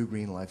this new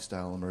green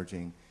lifestyle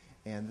emerging.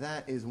 And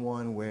that is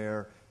one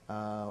where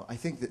I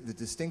think that the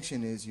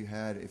distinction is you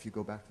had, if you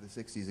go back to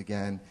the 60s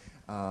again,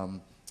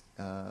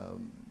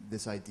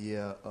 this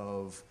idea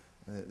of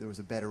there was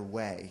a better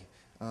way.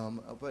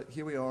 But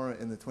here we are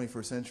in the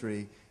 21st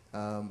century,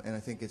 and I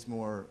think it's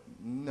more,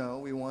 no,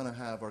 we want to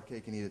have our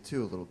cake and eat it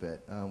too a little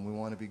bit. We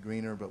want to be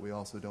greener, but we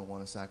also don't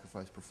want to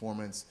sacrifice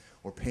performance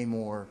or pay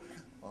more,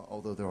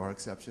 although there are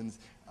exceptions.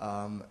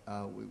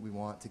 We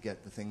want to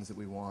get the things that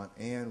we want,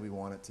 and we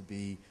want it to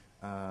be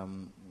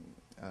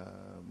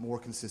more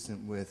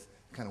consistent with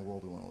the kind of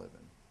world we want to live in.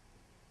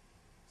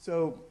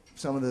 So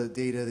some of the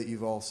data that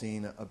you've all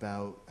seen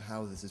about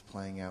how this is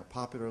playing out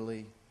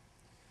popularly.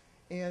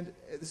 And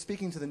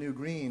speaking to the new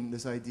green,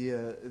 this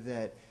idea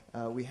that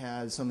we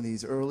had some of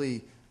these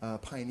early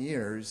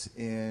pioneers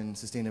in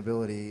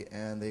sustainability,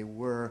 and they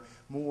were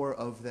more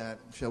of that,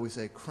 shall we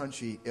say,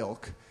 crunchy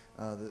ilk,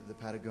 the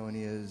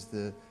Patagonias,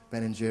 the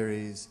Ben &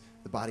 Jerry's,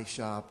 the Body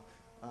Shop.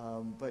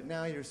 But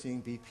now you're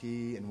seeing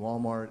BP and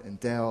Walmart and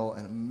Dell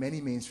and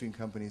many mainstream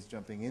companies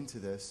jumping into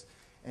this,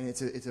 and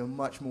it's a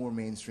much more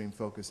mainstream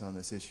focus on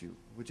this issue,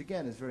 which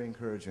again is very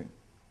encouraging.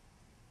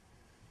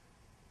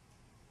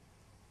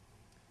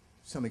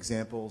 Some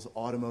examples,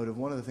 automotive.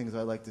 One of the things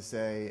I like to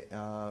say,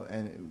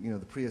 and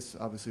the Prius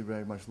obviously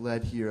very much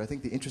led here. I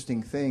think the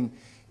interesting thing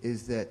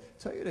is that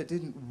Toyota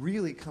didn't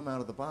really come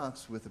out of the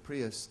box with the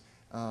Prius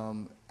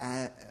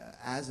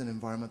as an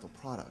environmental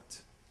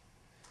product.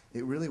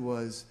 It really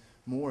was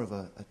more of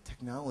a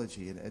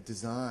technology, a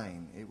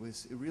design. It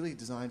was really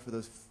designed for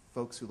those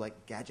folks who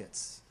like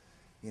gadgets,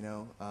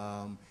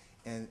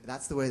 and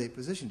that's the way they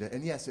positioned it.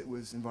 And yes, it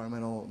was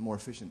environmental, more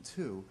efficient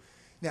too.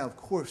 Now, of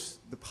course,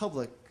 the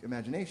public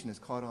imagination has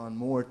caught on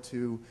more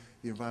to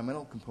the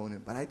environmental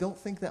component, but I don't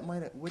think that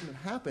wouldn't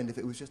have happened if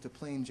it was just a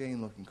plain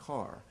Jane-looking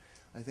car.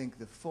 I think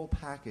the full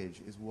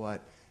package is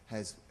what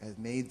has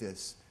made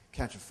this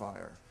catch a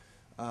fire.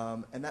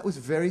 And that was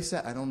very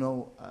sad. I don't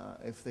know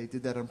if they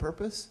did that on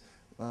purpose,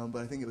 but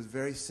I think it was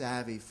very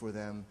savvy for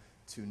them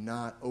to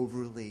not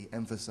overly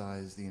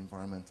emphasize the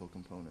environmental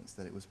components,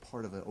 that it was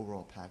part of an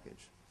overall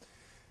package.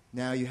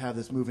 Now you have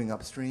this moving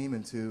upstream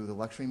into the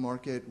luxury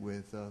market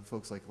with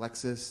folks like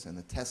Lexus and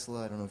the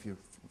Tesla. I don't know if you're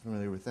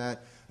familiar with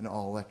that. An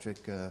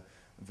all-electric,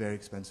 very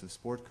expensive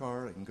sport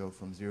car. It can go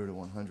from 0 to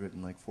 100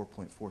 in like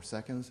 4.4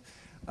 seconds.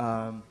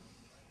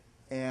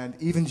 And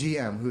even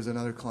GM, who's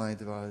another client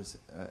of ours,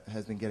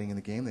 has been getting in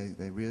the game.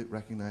 They really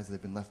recognize that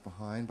they've been left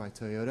behind by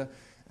Toyota,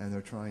 and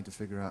they're trying to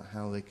figure out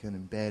how they can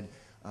embed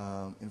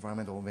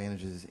environmental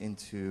advantages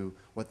into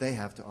what they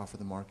have to offer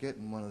the market.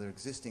 And one of their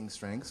existing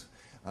strengths,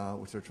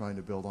 which they're trying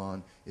to build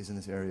on, is in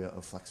this area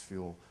of flex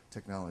fuel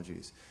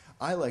technologies.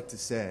 I like to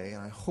say,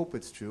 and I hope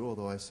it's true,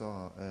 although I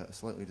saw a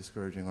slightly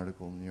discouraging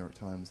article in the New York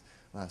Times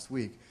last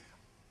week,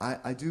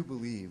 I do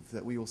believe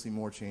that we will see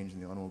more change in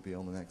the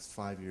automobile in the next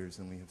 5 years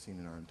than we have seen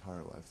in our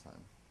entire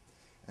lifetime.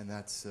 And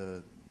that's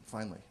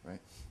finally, right?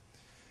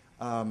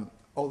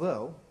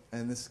 Although,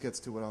 and this gets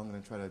to what I'm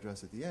going to try to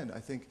address at the end, I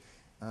think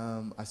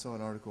I saw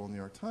an article in the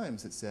New York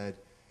Times that said,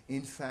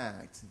 in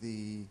fact,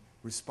 the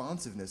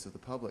responsiveness of the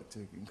public to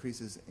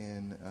increases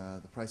in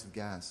the price of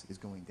gas is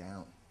going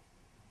down.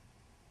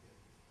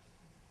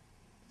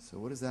 So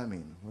what does that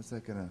mean? How's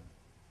that going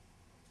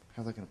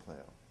to play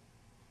out?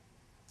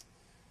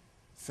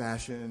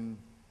 Fashion,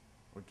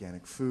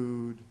 organic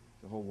food,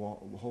 the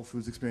Whole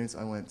Foods experience.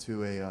 I went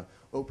to a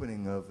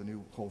opening of a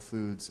new Whole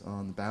Foods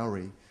on the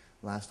Bowery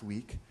last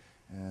week,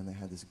 and they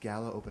had this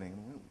gala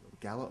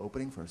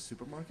opening for a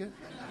supermarket.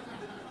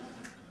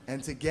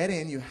 And to get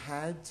in, you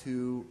had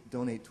to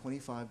donate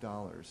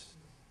 $25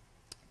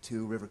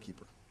 to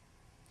Riverkeeper.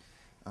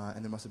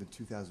 And there must have been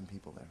 2,000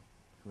 people there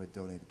who had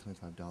donated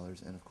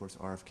 $25. And of course,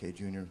 RFK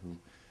Jr., who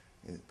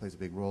plays a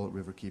big role at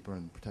Riverkeeper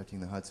in protecting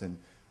the Hudson,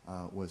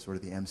 was sort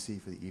of the MC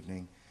for the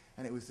evening.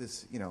 And it was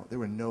this, there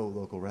were no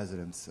local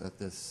residents at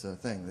this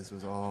thing. This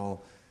was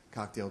all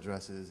cocktail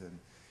dresses. And,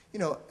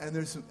 and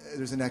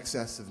there's an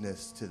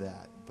excessiveness to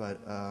that. But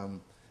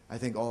I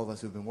think all of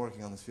us who've been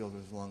working on this field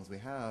as long as we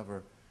have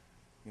are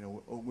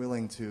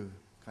willing to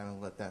kind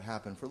of let that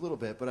happen for a little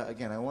bit. But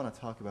again, I want to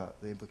talk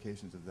about the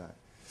implications of that.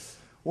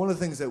 One of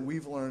the things that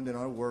we've learned in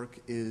our work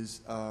is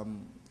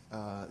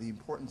the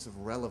importance of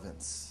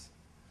relevance.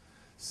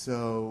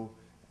 So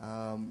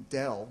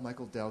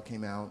Michael Dell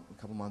came out a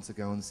couple months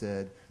ago and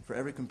said, for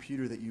every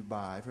computer that you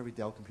buy, for every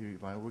Dell computer you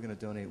buy, we're going to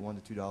donate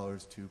 $1 to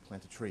 $2 to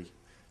plant a tree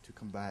to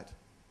combat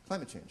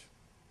climate change.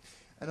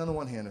 And on the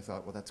one hand, I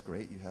thought, well, that's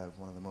great. You have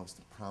one of the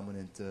most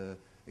prominent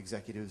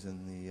executives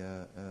in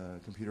the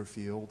computer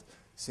field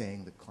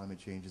saying that climate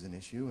change is an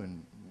issue,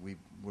 and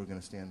we're going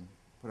to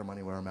put our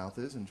money where our mouth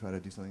is and try to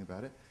do something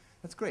about it.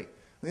 That's great.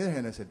 On the other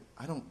hand, I said,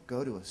 I don't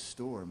go to a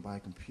store and buy a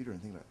computer and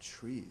think about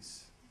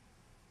trees,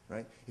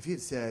 right? If he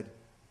had said,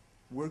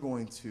 we're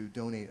going to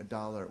donate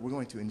 $1, we're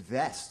going to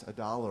invest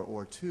 $1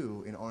 or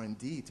 $2 in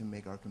R&D to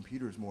make our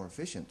computers more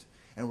efficient,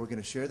 and we're going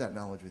to share that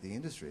knowledge with the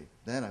industry,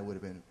 then I would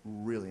have been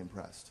really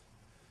impressed.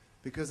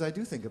 Because I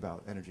do think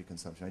about energy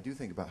consumption. I do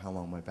think about how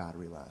long my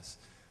battery lasts.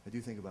 I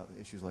do think about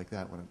issues like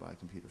that when I buy a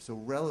computer. So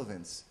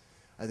relevance,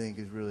 I think,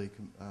 is really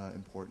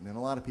important. And a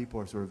lot of people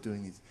are sort of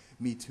doing these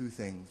Me Too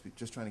things,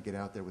 just trying to get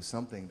out there with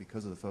something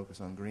because of the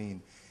focus on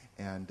green,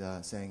 and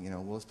saying,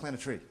 well, let's plant a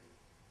tree.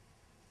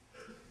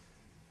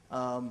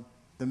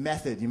 The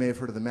method, you may have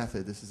heard of the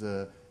method. This is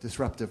a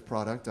disruptive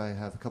product. I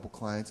have a couple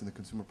clients in the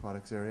consumer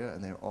products area,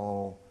 and they're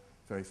all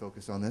very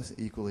focused on this,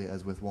 equally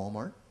as with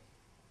Walmart,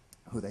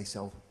 who they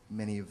sell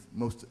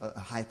a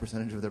high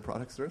percentage of their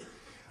products through.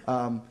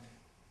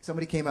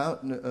 Somebody came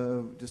out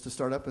just to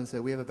start up and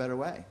said, we have a better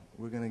way.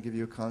 We're going to give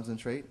you a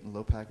concentrate, a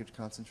low package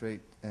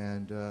concentrate,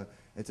 and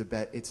it's a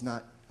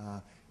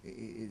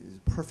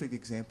perfect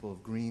example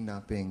of green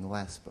not being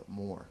less but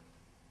more,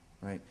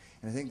 right?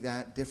 And I think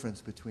that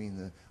difference between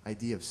the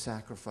idea of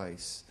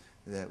sacrifice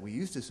that we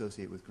used to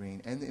associate with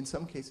green, and in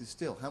some cases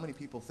still. How many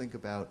people think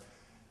about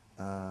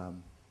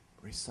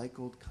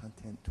recycled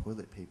content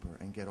toilet paper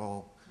and get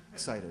all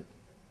excited?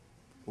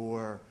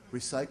 Or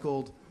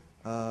recycled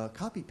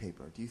copy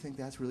paper. Do you think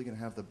that's really going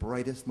to have the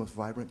brightest, most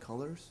vibrant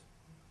colors?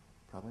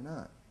 Probably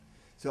not.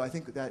 So I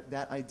think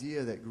that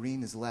idea that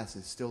green is less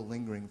is still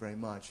lingering very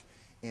much.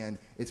 And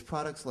it's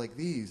products like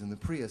these and the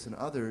Prius and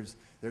others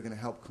that are going to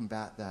help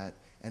combat that.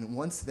 And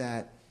once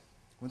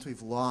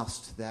we've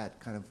lost that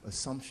kind of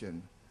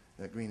assumption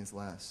that green is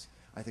less,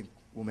 I think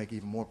we'll make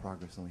even more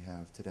progress than we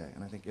have today.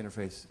 And I think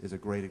Interface is a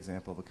great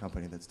example of a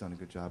company that's done a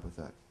good job with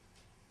that.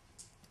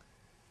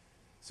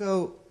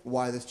 So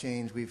why this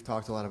change? We've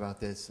talked a lot about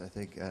this. I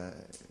think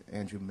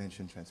Andrew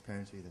mentioned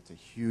transparency. That's a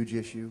huge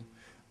issue.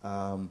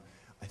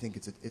 I think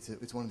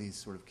it's one of these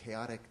sort of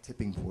chaotic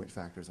tipping point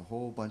factors, a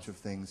whole bunch of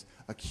things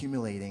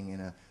accumulating in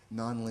a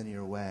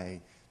nonlinear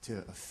way to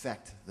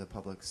affect the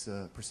public's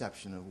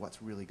perception of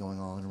what's really going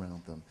on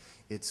around them.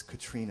 It's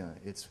Katrina.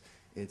 It's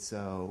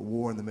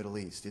war in the Middle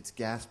East. It's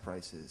gas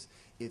prices.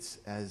 It's,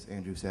 as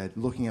Andrew said,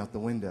 looking out the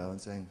window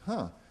and saying,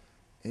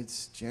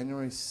 it's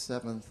January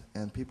 7th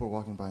and people are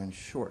walking by in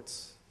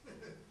shorts.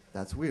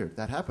 That's weird.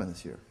 That happened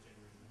this year.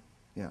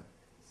 Yeah.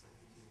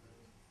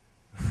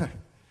 Right.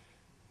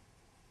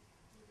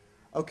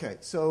 Okay,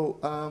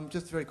 so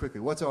just very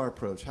quickly, what's our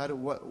approach? How do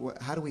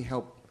we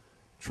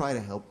try to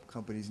help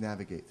companies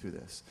navigate through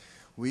this?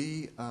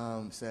 We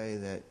say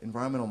that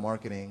environmental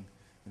marketing,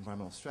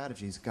 environmental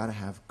strategies got to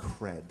have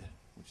cred,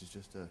 which is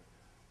just a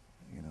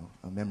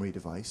memory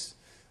device,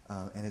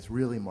 and it's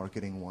really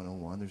marketing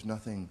 101.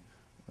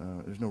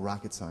 There's no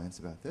rocket science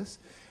about this,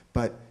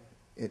 but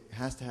it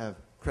has to have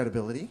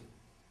credibility.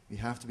 You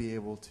have to be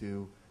able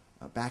to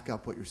back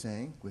up what you're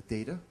saying with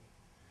data.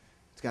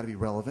 It's got to be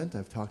relevant.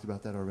 I've talked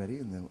about that already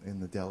in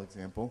the Dell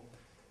example.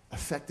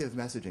 Effective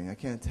messaging. I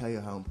can't tell you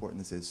how important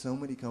this is. So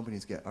many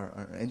companies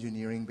are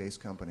engineering-based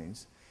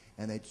companies,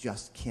 and they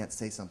just can't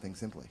say something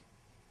simply.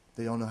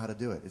 They don't know how to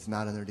do it. It's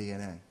not in their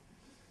DNA.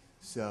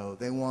 So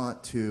they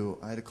want to.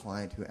 I had a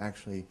client who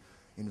actually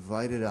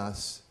invited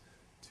us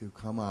to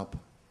come up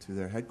to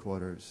their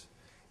headquarters,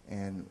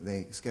 and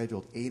they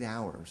scheduled 8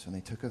 hours, and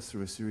they took us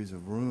through a series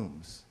of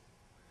rooms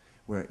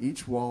where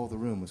each wall of the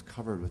room was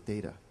covered with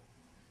data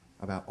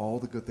about all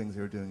the good things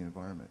they were doing in the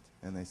environment.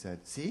 And they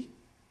said, see?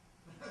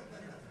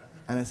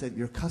 And I said,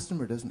 your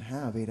customer doesn't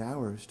have 8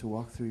 hours to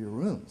walk through your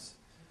rooms.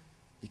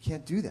 You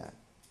can't do that.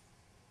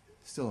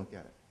 Still don't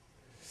get it.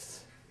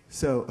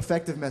 So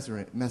effective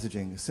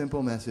messaging,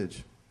 simple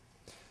message.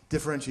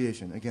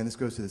 Differentiation. Again, this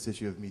goes to this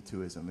issue of Me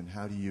Tooism and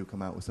how do you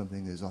come out with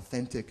something that is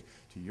authentic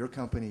to your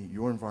company,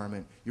 your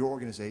environment, your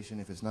organization,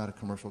 if it's not a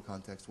commercial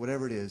context,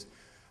 whatever it is,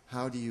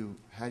 how do you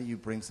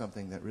bring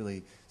something that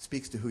really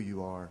speaks to who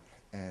you are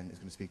and is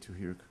going to speak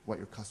to what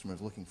your customer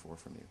is looking for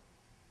from you.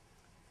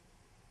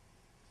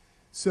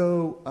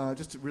 So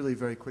just really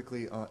very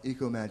quickly,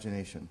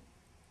 eco-imagination.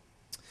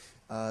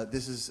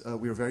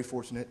 We were very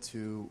fortunate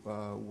to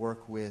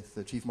work with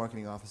the Chief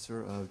Marketing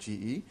Officer of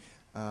GE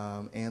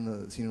and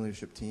the senior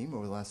leadership team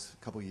over the last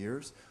couple of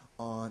years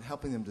on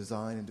helping them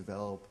design and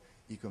develop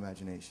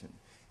eco-imagination.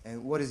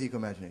 And what is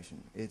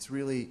eco-imagination? It's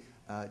really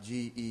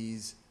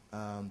GE's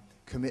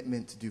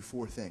commitment to do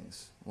 4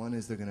 things. One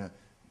is they're going to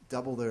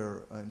double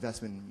their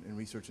investment in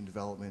research and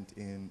development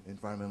in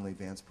environmentally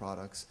advanced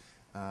products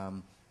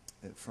to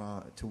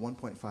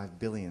 $1.5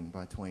 billion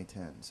by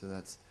 2010. So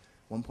that's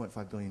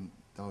 $1.5 billion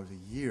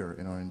a year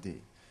in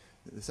R&D.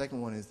 The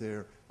second one is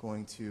they're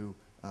going to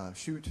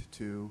shoot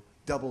to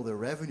double their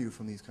revenue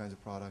from these kinds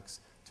of products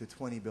to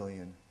 $20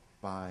 billion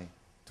by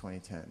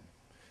 2010.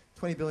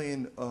 $20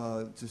 billion,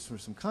 just for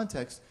some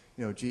context,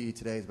 GE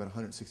today is about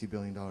 $160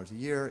 billion a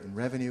year in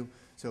revenue,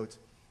 so it's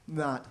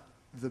not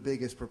the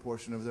biggest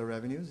proportion of their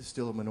revenues. It's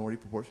still a minority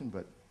proportion,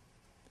 but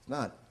it's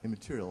not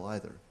immaterial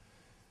either.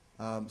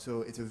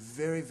 So it's a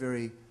very,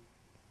 very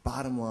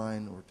bottom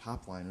line or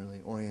top line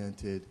really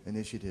oriented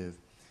initiative.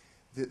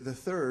 The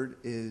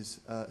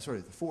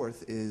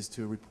fourth is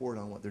to report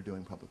on what they're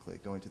doing publicly,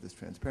 going to this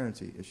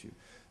transparency issue.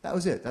 That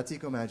was it. That's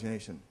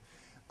eco-imagination.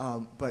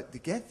 But to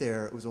get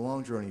there, it was a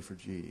long journey for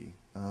GE.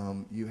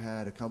 You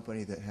had a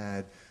company that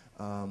had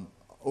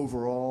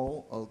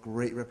overall a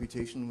great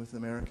reputation with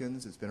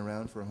Americans. It's been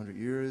around for 100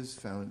 years,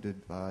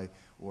 founded by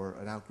or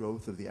an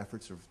outgrowth of the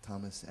efforts of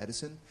Thomas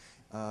Edison.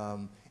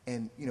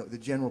 And the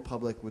general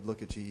public would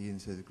look at GE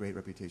and say it's a great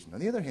reputation. On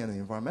the other hand, on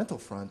the environmental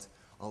front,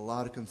 a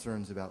lot of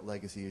concerns about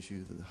legacy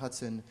issues with the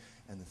Hudson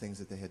and the things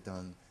that they had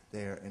done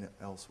there and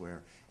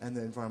elsewhere. And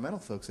the environmental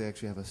folks, they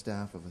actually have a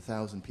staff of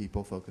 1,000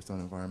 people focused on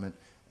environment,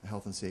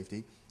 health and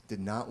safety, did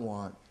not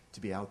want to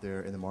be out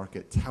there in the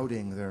market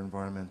touting their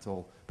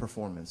environmental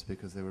performance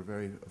because they were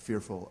very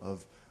fearful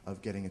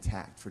of getting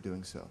attacked for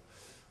doing so.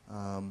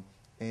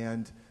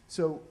 And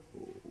So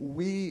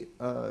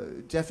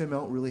Jeff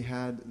Immelt really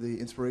had the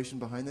inspiration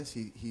behind this.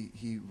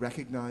 He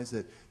recognized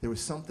that there was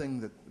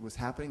something that was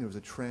happening. There was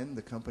a trend.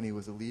 The company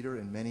was a leader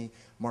in many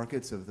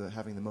markets of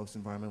having the most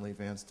environmentally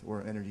advanced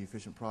or energy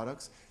efficient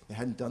products. They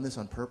hadn't done this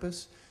on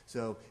purpose.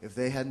 So if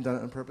they hadn't done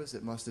it on purpose,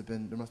 there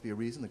must be a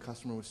reason. The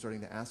customer was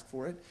starting to ask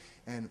for it.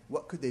 And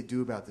what could they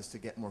do about this to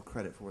get more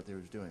credit for what they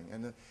were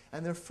doing?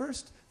 And their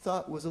first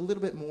thought was a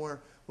little bit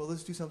more, well,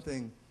 let's do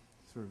something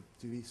sort of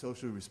to be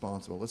socially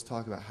responsible. Let's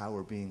talk about how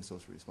we're being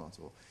socially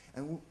responsible.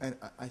 And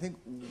I think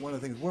one of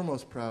the things we're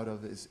most proud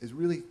of is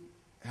really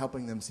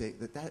helping them say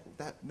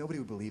that nobody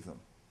would believe them.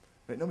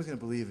 Right? Nobody's going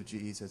to believe if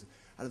GE says,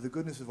 out of the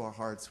goodness of our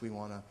hearts, we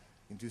want to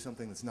do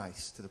something that's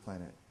nice to the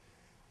planet.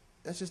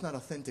 That's just not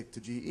authentic to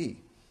GE.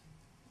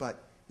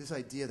 But this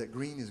idea that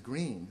green is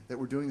green, that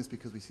we're doing this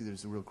because we see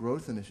there's a real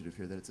growth initiative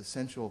here, that it's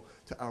essential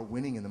to our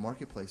winning in the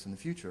marketplace in the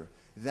future,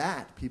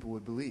 that people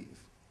would believe.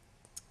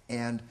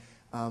 And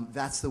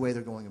that's the way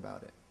they're going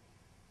about it.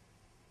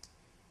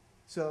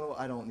 So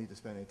I don't need to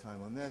spend any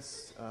time on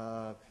this.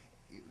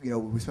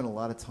 We spent a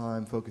lot of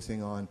time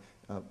focusing on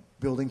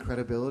building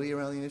credibility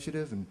around the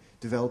initiative and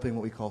developing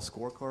what we call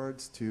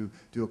scorecards to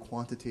do a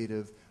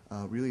quantitative,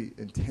 really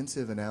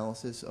intensive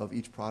analysis of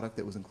each product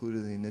that was included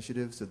in the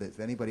initiative, so that if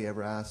anybody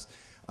ever asks,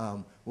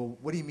 well,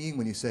 what do you mean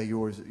when you say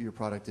your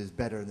product is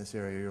better in this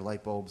area, your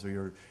light bulbs or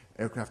your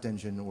aircraft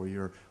engine or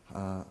your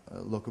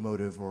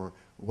locomotive or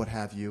what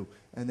have you?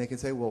 And they can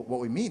say, well, what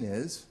we mean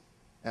is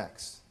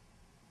X.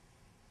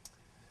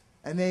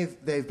 And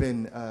they've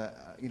been,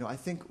 I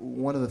think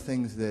one of the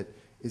things that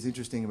is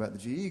interesting about the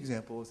GE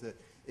example is that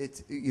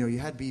you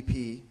had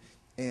BP,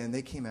 and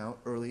they came out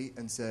early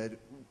and said,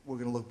 we're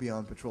going to look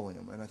beyond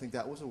petroleum. And I think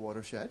that was a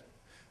watershed.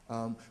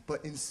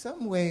 But in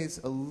some ways,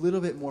 a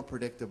little bit more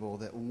predictable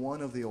that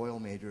one of the oil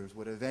majors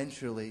would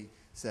eventually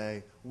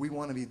say, we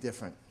want to be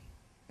different.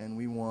 And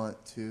we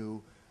want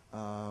to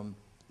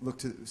look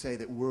to say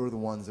that we're the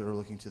ones that are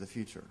looking to the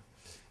future.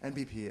 And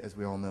BP, as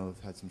we all know,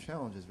 have had some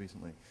challenges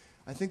recently.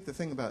 I think the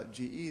thing about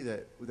GE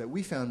that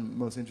we found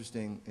most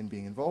interesting in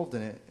being involved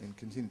in it and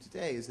continue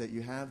today is that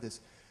you have this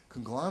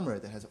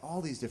conglomerate that has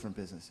all these different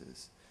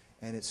businesses,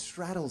 and it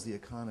straddles the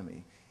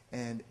economy,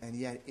 and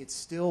yet it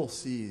still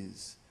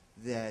sees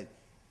that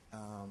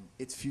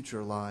its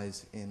future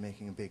lies in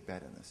making a big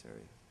bet in this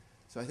area.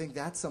 So I think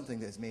that's something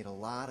that has made a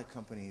lot of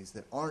companies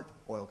that aren't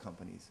oil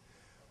companies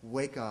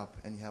wake up,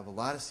 and you have a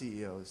lot of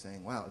CEOs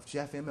saying, wow, if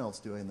Jeff Immelt's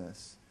doing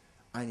this,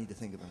 I need to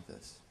think about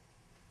this.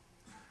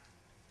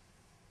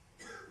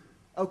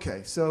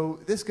 Okay, so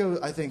this goes,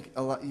 I think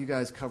you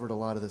guys covered a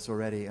lot of this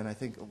already, and I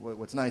think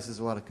what's nice is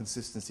a lot of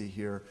consistency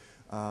here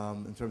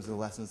in terms of the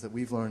lessons that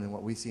we've learned and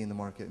what we see in the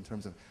market in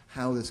terms of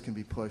how this can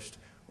be pushed,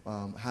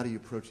 how do you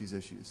approach these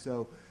issues.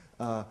 So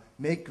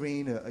make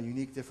green a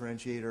unique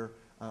differentiator,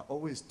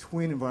 always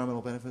twin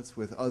environmental benefits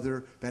with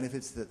other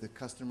benefits that the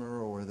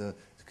customer or the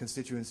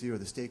constituency or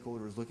the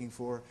stakeholder is looking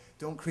for.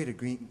 Don't create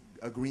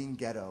a green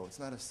ghetto. It's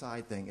not a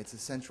side thing, it's a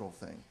central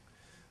thing.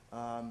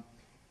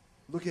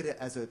 Look at it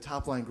as a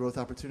top-line growth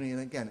opportunity.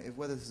 And again,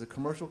 whether this is a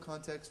commercial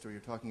context or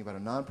you're talking about a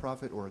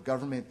nonprofit or a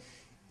government,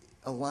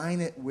 align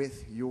it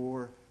with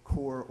your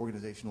core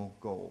organizational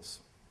goals.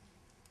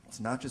 It's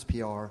not just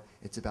PR,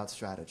 it's about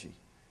strategy.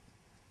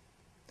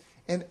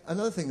 And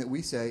another thing that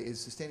we say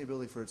is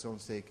sustainability for its own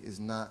sake is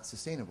not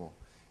sustainable.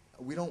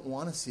 We don't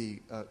want to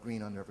see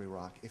green under every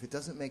rock. If it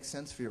doesn't make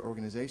sense for your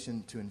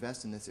organization to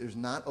invest in this, there's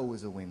not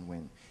always a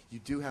win-win. You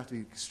do have to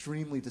be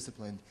extremely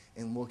disciplined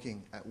in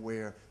looking at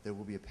where there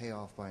will be a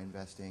payoff by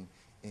investing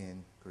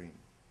in green.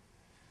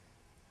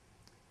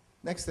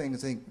 Next thing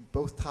is I think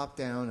both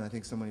top-down, and I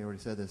think somebody already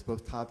said this,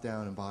 both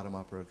top-down and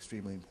bottom-up are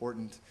extremely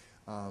important.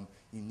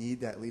 You need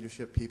that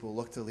leadership. People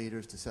look to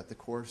leaders to set the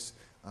course,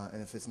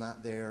 and if it's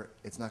not there,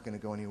 it's not going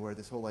to go anywhere.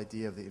 This whole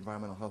idea of the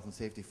environmental health and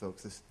safety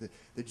folks,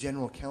 the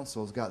general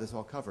counsel has got this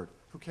all covered.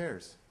 Who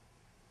cares?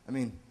 I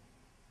mean,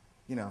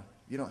 you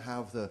don't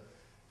have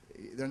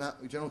they're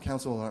not, general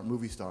counsel aren't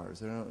movie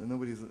stars.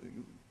 Nobody's,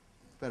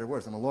 better or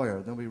worse, I'm a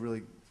lawyer. Nobody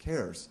really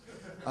cares.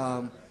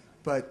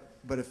 But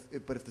if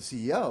the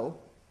CEO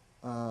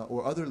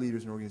or other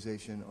leaders in an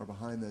organization are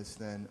behind this,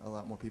 then a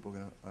lot more people are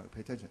going to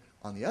pay attention.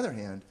 On the other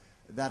hand,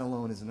 that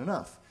alone isn't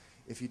enough.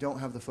 If you don't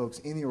have the folks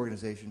in the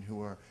organization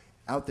who are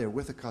out there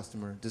with the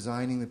customer,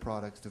 designing the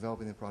products,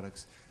 developing the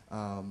products,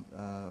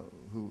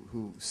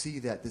 who see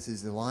that this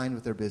is aligned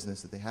with their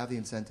business, that they have the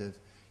incentive,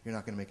 you're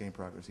not going to make any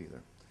progress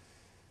either.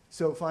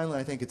 So finally,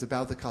 I think it's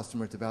about the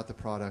customer, it's about the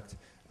product,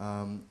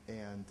 and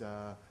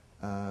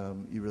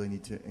you really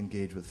need to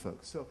engage with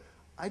folks. So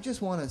I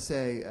just want to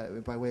say,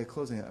 by way of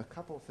closing, a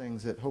couple of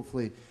things that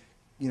hopefully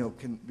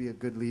can be a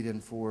good lead-in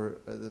for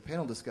the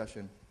panel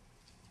discussion.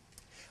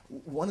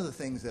 One of the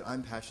things that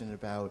I'm passionate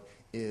about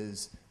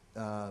is,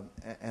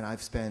 and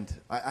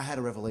I had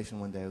a revelation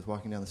one day. I was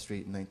walking down the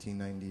street in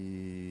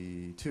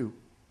 1992,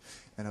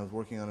 and I was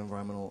working on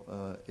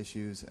environmental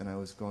issues, and I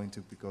was going to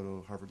go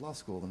to Harvard Law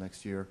School the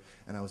next year,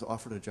 and I was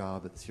offered a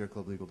job at the Sierra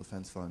Club Legal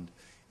Defense Fund,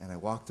 and I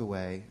walked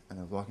away, and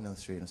I was walking down the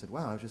street, and I said,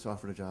 wow, I was just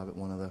offered a job at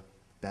one of the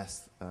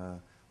best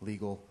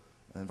legal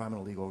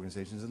environmental legal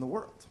organizations in the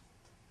world.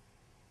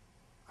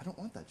 I don't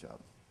want that job.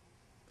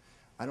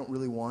 I don't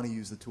really want to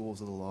use the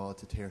tools of the law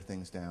to tear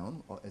things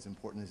down, as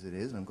important as it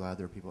is, and I'm glad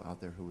there are people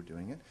out there who are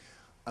doing it.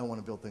 I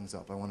want to build things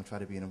up. I want to try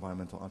to be an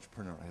environmental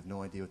entrepreneur. I have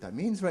no idea what that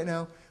means right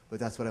now,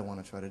 but that's what I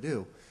want to try to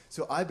do.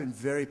 So I've been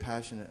very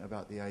passionate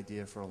about the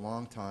idea for a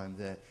long time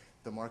that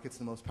the market's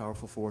the most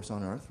powerful force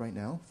on earth right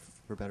now,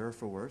 for better or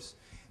for worse.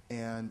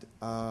 And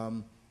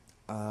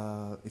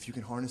if you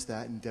can harness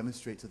that and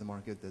demonstrate to the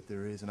market that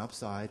there is an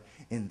upside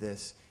in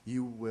this,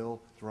 you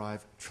will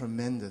drive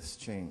tremendous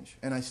change.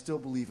 And I still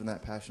believe in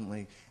that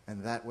passionately,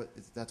 and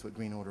that's what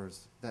Green Order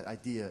is, that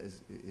idea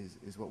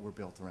is what we're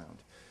built around.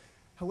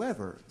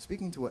 However,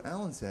 speaking to what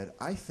Alan said,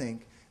 I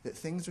think that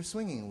things are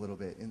swinging a little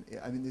bit.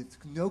 I mean, it's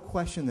no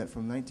question that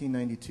from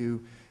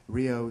 1992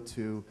 Rio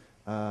to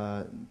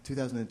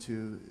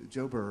 2002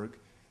 Joburg,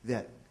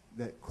 that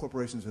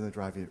corporations are in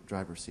the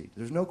driver's seat.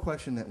 There's no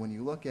question that when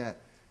you look at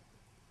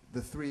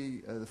the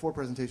four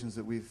presentations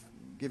that we've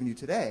given you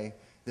today,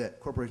 that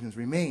corporations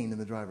remain in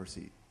the driver's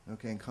seat,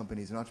 okay, and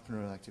companies and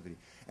entrepreneurial activity.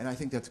 And I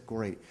think that's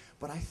great.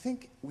 But I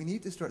think we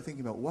need to start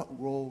thinking about what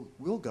role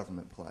will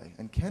government play,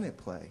 and can it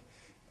play,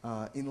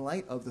 in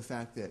light of the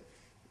fact that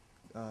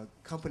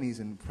companies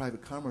and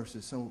private commerce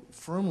is so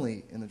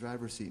firmly in the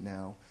driver's seat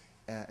now,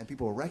 and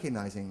people are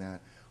recognizing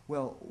that.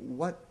 Well,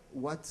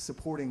 what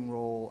supporting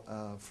role,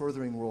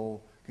 furthering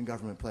role can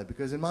government play?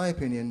 Because in my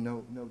opinion,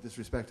 no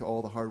disrespect to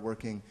all the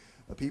hardworking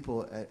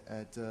people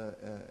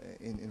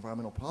in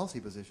environmental policy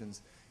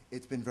positions,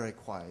 it's been very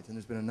quiet, and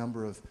there's been a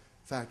number of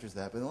factors to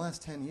that. But in the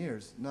last 10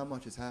 years, not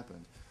much has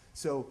happened.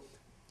 So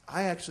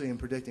I actually am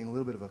predicting a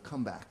little bit of a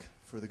comeback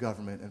for the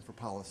government and for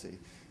policy.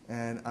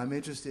 And I'm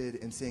interested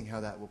in seeing how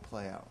that will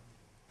play out.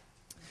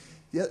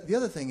 The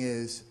other thing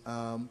is,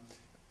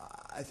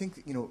 I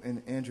think,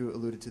 and Andrew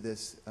alluded to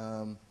this,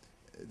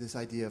 this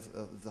idea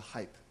of the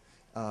hype.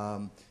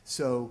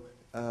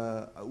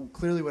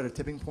 Clearly we're at a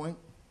tipping point,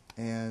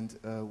 and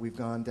we've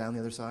gone down the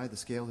other side. The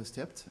scale has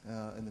tipped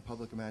in the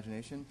public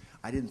imagination.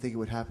 I didn't think it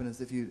would happen.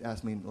 As if you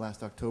asked me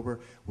last October,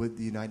 would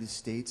the United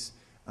States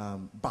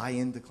buy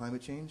into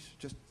climate change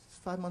just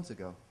 5 months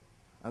ago?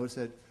 I would have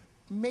said,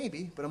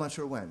 maybe, but I'm not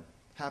sure when.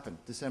 Happened,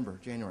 December,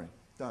 January,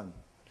 done.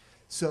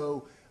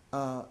 So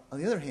on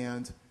the other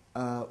hand,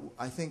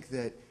 I think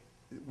that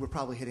we're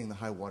probably hitting the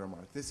high water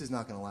mark. This is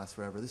not going to last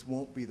forever. This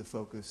won't be the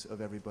focus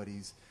of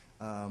everybody's,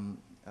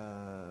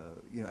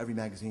 every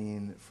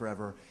magazine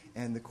forever.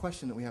 And the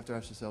question that we have to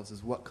ask ourselves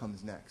is what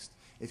comes next?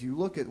 If you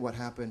look at what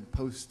happened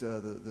post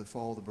the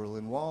fall of the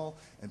Berlin Wall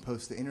and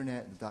post the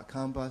internet and the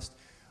dot-com bust,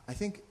 I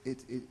think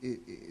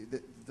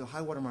the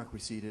high water mark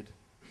receded,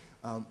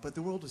 but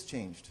the world has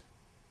changed.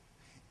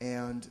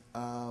 And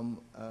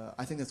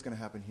I think that's going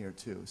to happen here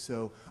too.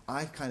 So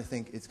I kind of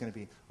think it's going to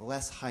be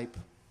less hype,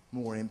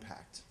 more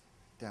impact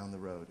down the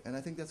road. And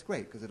I think that's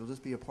great, because it'll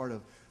just be a part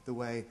of the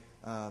way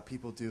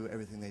people do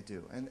everything they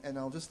do. And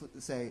I'll just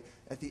say,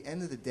 at the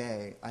end of the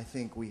day, I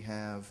think we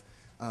have,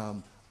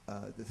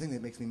 the thing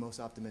that makes me most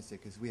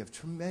optimistic is we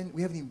haven't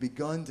even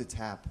begun to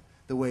tap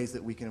the ways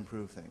that we can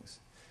improve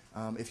things.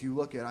 If you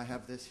look at, I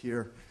have this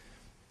here,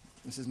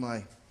 this is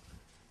my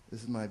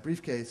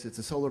briefcase. It's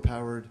a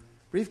solar-powered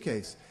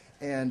briefcase,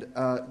 and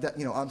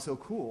I'm so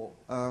cool,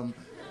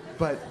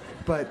 but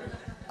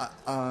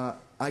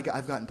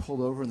I've gotten pulled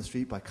over in the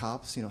street by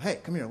cops. Hey,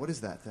 come here. What is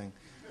that thing?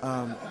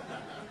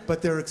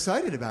 But they're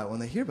excited about it when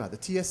they hear about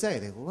it. The TSA,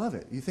 they love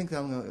it. You think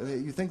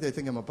they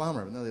think I'm a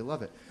bomber, but no, they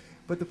love it.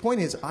 But the point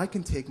is, I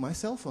can take my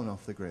cell phone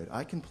off the grid.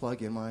 I can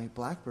plug in my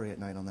BlackBerry at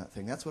night on that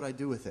thing. That's what I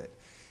do with it.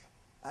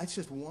 That's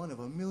just one of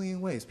a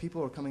million ways.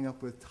 People are coming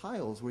up with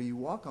tiles where you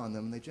walk on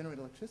them and they generate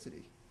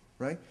electricity.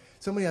 Right?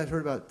 Somebody I've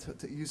heard about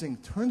using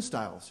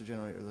turnstiles to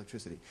generate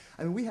electricity.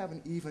 I mean, we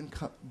haven't even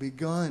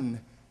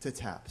begun to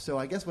tap. So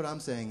I guess what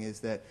I'm saying is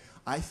that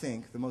I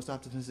think the most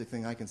optimistic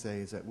thing I can say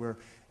is that we're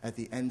at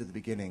the end of the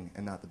beginning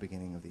and not the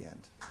beginning of the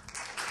end. I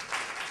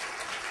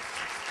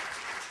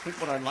think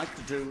what I'd like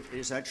to do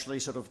is actually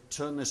sort of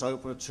turn this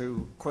over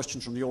to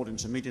questions from the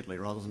audience immediately,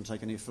 rather than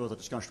take any further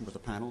discussion with the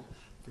panel.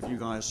 Give you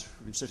guys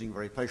who've been sitting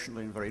very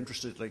patiently and very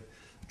interestedly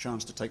a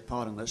chance to take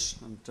part in this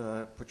and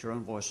put your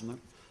own voice in it.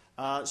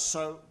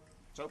 So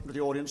it's open to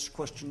the audience.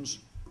 Questions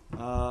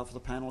for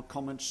the panel,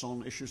 comments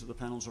on issues that the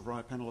panel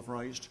have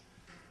raised.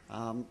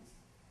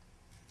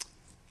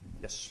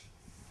 Yes.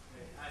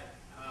 Hi.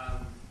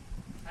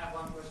 I have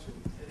one question.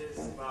 It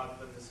is about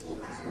the decision of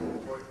the Supreme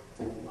Court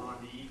on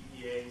the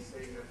EPA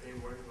saying that they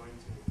were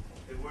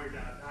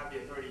have the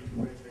authority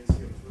to regulate CO2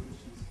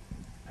 emissions.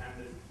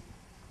 And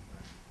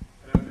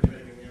I don't know if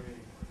anybody can hear me.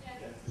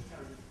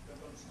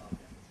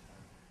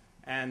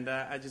 And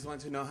I just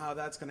want to know how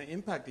that's going to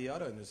impact the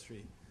auto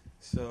industry.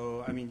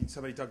 So, I mean,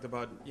 somebody talked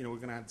about, we're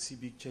going to have to see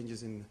big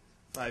changes in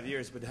 5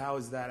 years, but how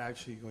is that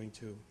actually going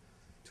to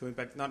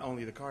impact not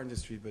only the car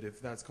industry, but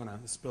if that's going to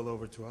spill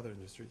over to other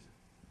industries?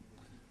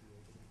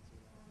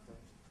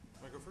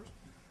 Can I go first?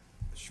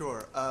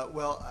 Sure.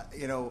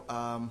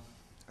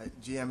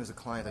 GM is a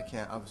client. I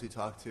can't obviously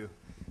talk to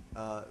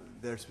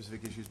their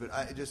specific issues, but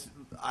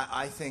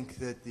I think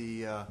that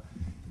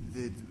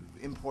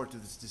import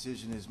of this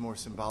decision is more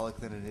symbolic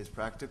than it is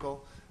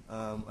practical.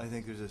 I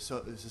think there's a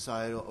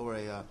societal or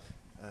a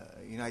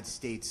United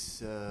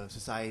States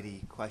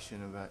society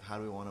question about how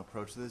do we want to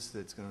approach this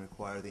that's going to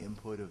require the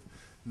input of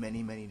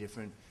many, many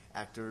different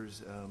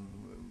actors,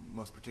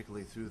 most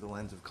particularly through the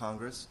lens of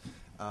Congress.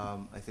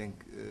 I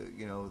think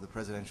the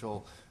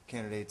presidential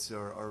candidates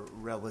are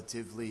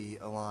relatively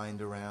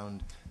aligned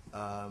around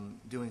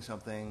doing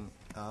something,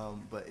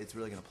 but it's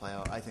really going to play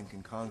out, I think,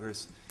 in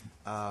Congress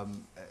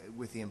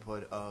with the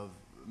input of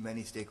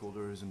many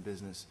stakeholders in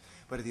business.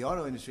 But at the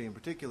auto industry in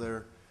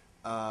particular,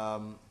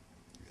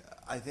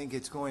 I think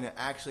it's going to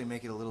actually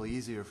make it a little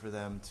easier for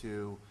them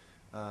to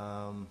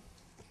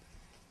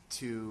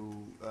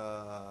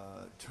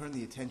turn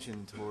the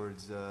attention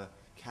towards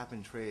cap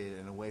and trade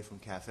and away from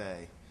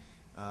CAFE.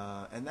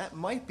 And that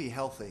might be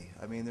healthy.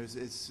 I mean,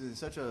 it's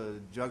such a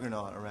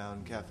juggernaut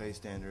around CAFE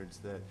standards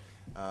that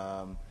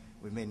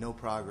we've made no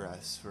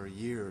progress for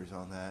years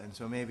on that. And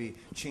so maybe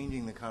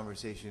changing the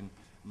conversation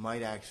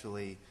might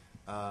actually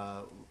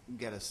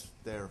get us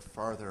there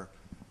farther.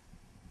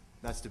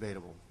 That's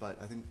debatable, but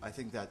I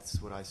think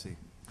that's what I see.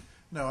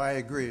 No, I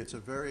agree. It's a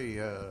very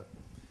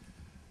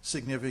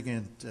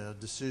significant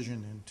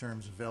decision in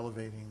terms of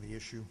elevating the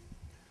issue.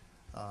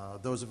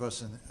 Those of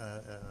us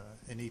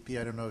in EP,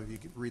 I don't know if you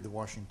could read the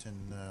Washington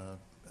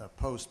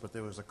Post, but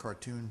there was a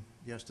cartoon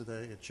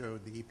yesterday. It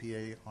showed the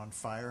EPA on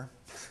fire,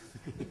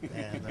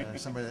 and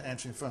somebody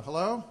answering the phone.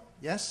 Hello?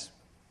 Yes?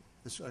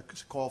 This a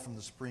call from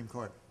the Supreme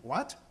Court.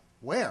 What?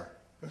 Where?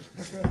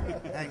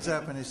 Hangs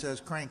up and he says,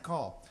 "Crank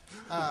call."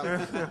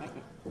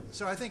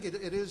 So I think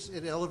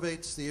it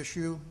elevates the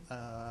issue.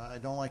 I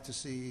don't like to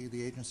see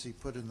the agency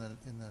put in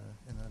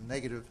a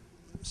negative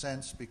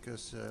sense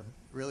because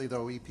really,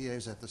 though EPA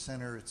is at the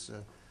center, it's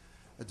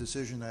a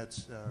decision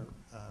that's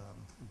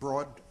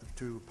broad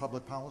to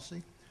public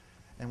policy.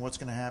 And what's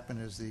going to happen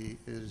is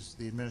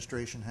the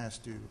administration has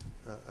to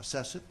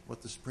assess it.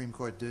 What the Supreme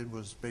Court did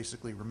was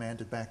basically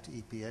remand it back to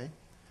EPA.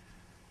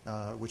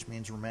 Which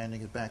means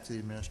remanding it back to the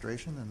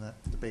administration, and that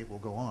debate will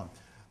go on.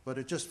 But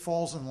it just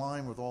falls in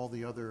line with all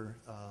the other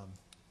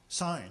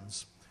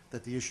signs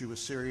that the issue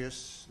is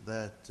serious,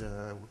 that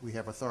we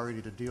have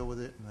authority to deal with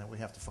it, and that we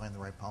have to find the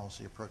right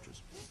policy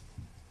approaches.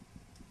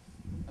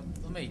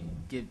 Let me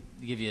give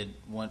you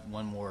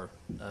one more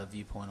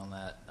viewpoint on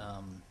that.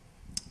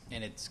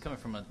 And it's coming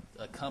from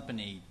a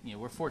company,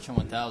 we're Fortune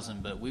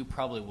 1000, but we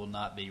probably will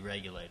not be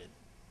regulated.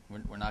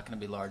 We're not going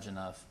to be large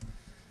enough.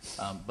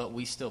 But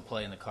we still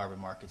play in the carbon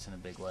markets in a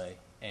big way.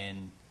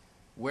 And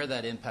where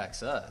that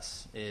impacts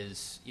us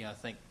is, I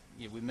think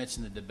we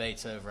mentioned the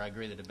debate's over. I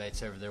agree the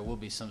debate's over. There will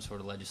be some sort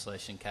of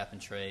legislation, cap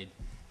and trade,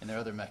 and there are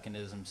other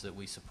mechanisms that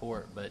we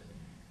support. But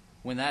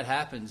when that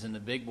happens and the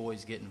big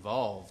boys get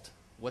involved,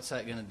 what's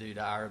that going to do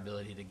to our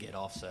ability to get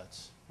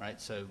offsets, right?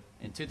 So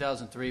in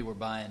 2003, we're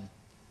buying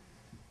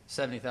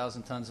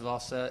 70,000 tons of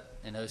offset.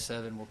 In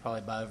 2007, we'll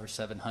probably buy over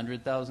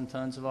 700,000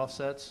 tons of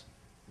offsets.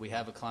 We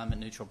have a climate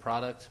neutral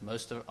product.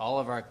 All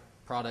of our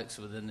products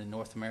within the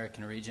North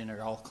American region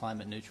are all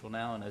climate neutral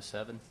now in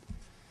 2007.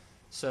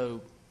 So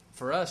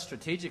for us,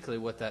 strategically,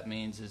 what that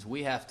means is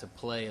we have to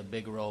play a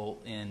big role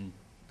in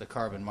the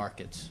carbon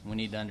markets. We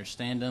need to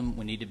understand them.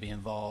 We need to be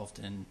involved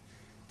in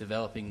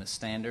developing the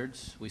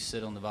standards. We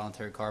sit on the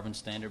Voluntary Carbon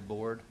Standard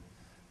Board.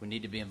 We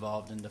need to be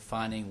involved in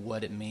defining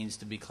what it means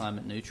to be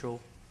climate neutral.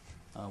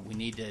 We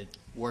need to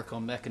work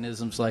on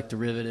mechanisms like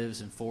derivatives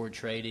and forward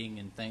trading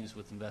and things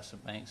with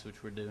investment banks,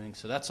 which we're doing.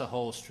 So that's a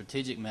whole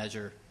strategic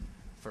measure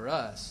for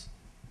us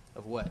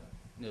of what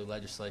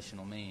legislation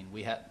will mean.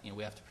 We have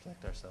to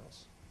protect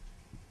ourselves.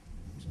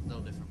 It's a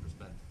little different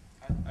perspective.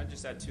 I'd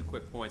just add 2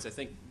 quick points. I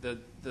think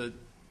the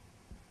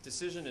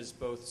decision is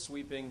both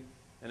sweeping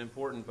and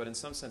important, but in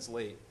some sense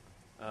late.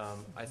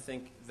 I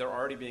think they're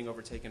already being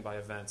overtaken by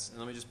events. And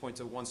let me just point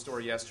to one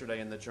story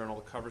yesterday in the Journal.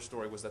 The cover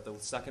story was that the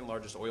second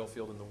largest oil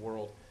field in the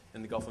world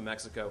in the Gulf of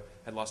Mexico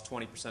had lost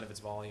 20% of its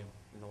volume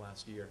in the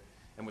last year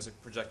and was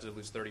projected to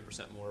lose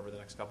 30% more over the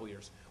next couple of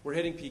years. We're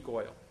hitting peak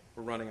oil.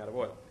 We're running out of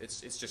oil.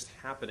 It's just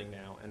happening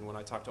now. And when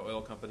I talked to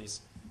oil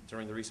companies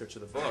during the research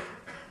of the book,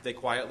 they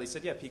quietly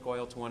said, yeah, peak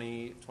oil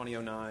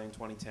 2009,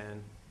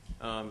 2010.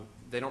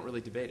 They don't really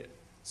debate it.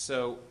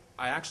 So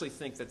I actually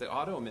think that the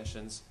auto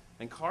emissions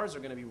and cars are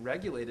going to be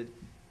regulated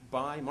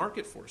by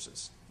market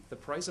forces. The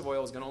price of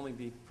oil is going to only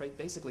be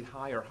basically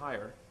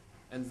higher,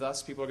 and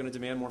thus people are going to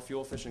demand more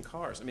fuel-efficient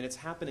cars. I mean, it's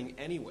happening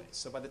anyway.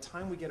 So by the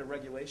time we get a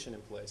regulation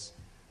in place,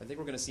 I think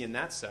we're going to see in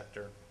that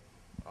sector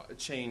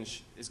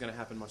change is going to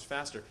happen much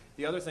faster.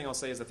 The other thing I'll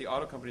say is that the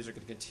auto companies are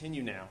going to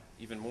continue now,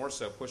 even more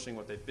so, pushing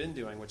what they've been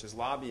doing, which is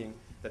lobbying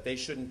that they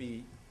shouldn't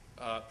be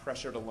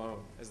pressured alone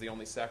as the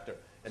only sector.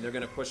 And they're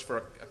going to push for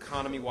an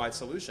economy-wide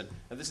solution.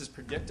 Now, this is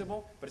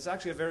predictable, but it's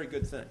actually a very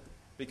good thing.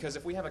 Because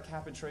if we have a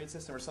cap-and-trade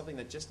system or something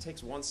that just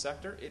takes one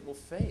sector, it will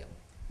fail.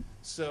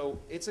 So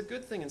it's a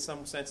good thing in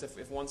some sense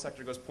if one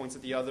sector points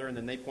at the other, and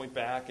then they point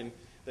back, and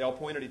they all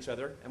point at each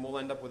other, and we'll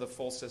end up with a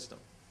full system.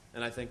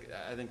 And I think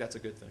that's a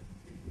good thing.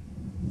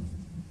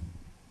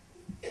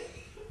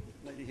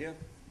 Lady here.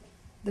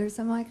 There's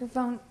a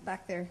microphone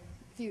back there.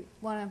 If you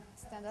want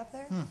to stand up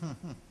there.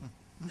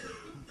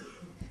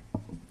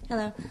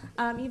 Hello.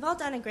 You've all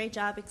done a great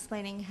job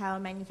explaining how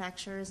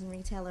manufacturers and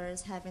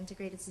retailers have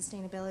integrated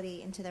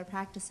sustainability into their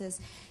practices.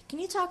 Can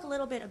you talk a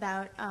little bit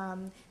about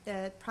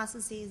the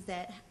processes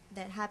that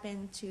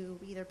happen to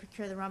either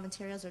procure the raw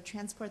materials or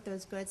transport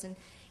those goods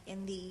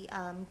in the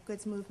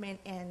goods movement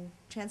and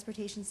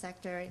transportation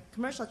sector,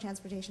 commercial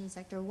transportation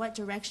sector? What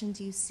direction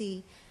do you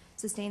see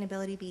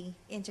sustainability be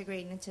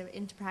integrated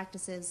into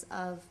practices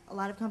of a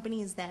lot of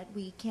companies that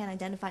we can't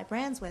identify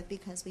brands with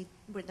because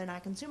they're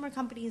not consumer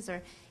companies,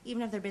 or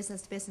even if they're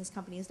business-to-business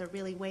companies, they're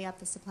really way up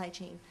the supply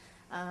chain,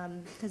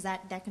 because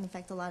that can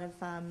affect a lot of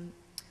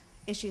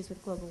issues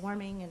with global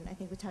warming, and I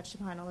think we touched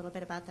upon a little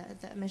bit about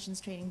the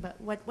emissions trading. But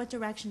what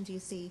direction do you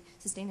see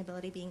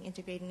sustainability being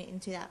integrated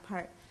into that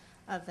part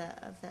of the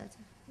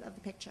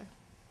picture?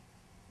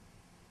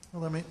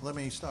 Well, let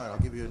me start. I'll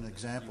give you an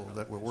example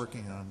that we're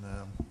working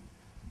on.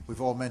 We've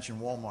all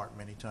mentioned Walmart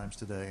many times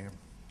today.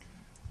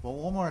 Well,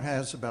 Walmart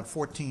has about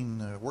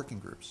 14 working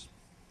groups,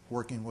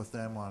 working with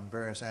them on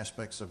various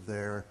aspects of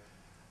their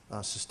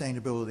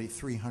sustainability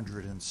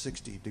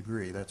 360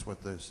 degree. That's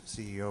what the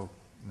CEO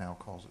now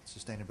calls it,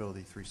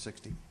 sustainability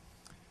 360.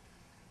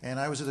 And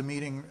I was at a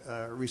meeting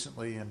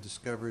recently and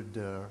discovered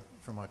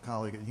from a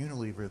colleague at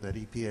Unilever that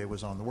EPA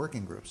was on the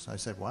working groups. I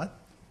said, what?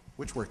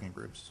 Which working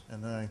groups?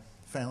 And then I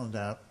found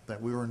out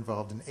that we were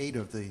involved in 8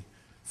 of the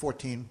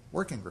 14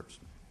 working groups.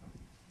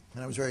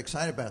 And I was very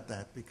excited about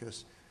that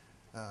because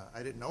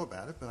I didn't know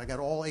about it, but I got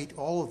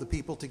all of the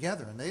people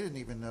together, and they didn't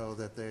even know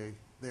that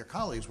their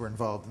colleagues were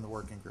involved in the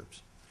working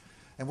groups.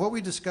 And what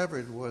we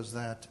discovered was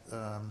that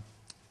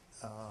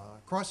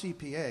across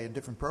EPA and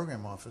different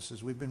program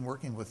offices, we've been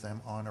working with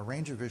them on a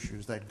range of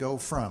issues that go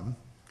from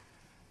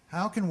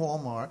how can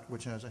Walmart,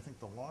 which has, I think,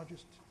 the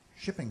largest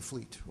shipping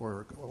fleet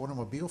or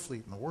automobile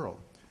fleet in the world,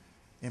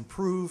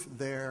 improve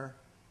their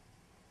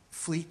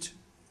fleet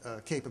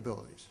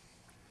capabilities.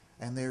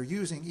 And they're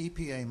using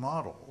EPA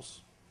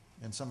models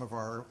in some of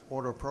our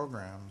auto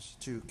programs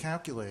to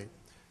calculate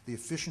the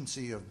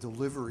efficiency of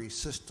delivery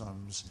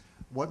systems,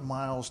 what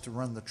miles to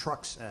run the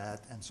trucks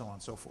at, and so on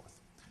and so forth.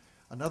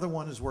 Another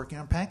one is working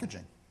on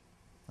packaging.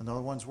 Another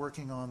one's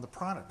working on the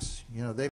products. You know,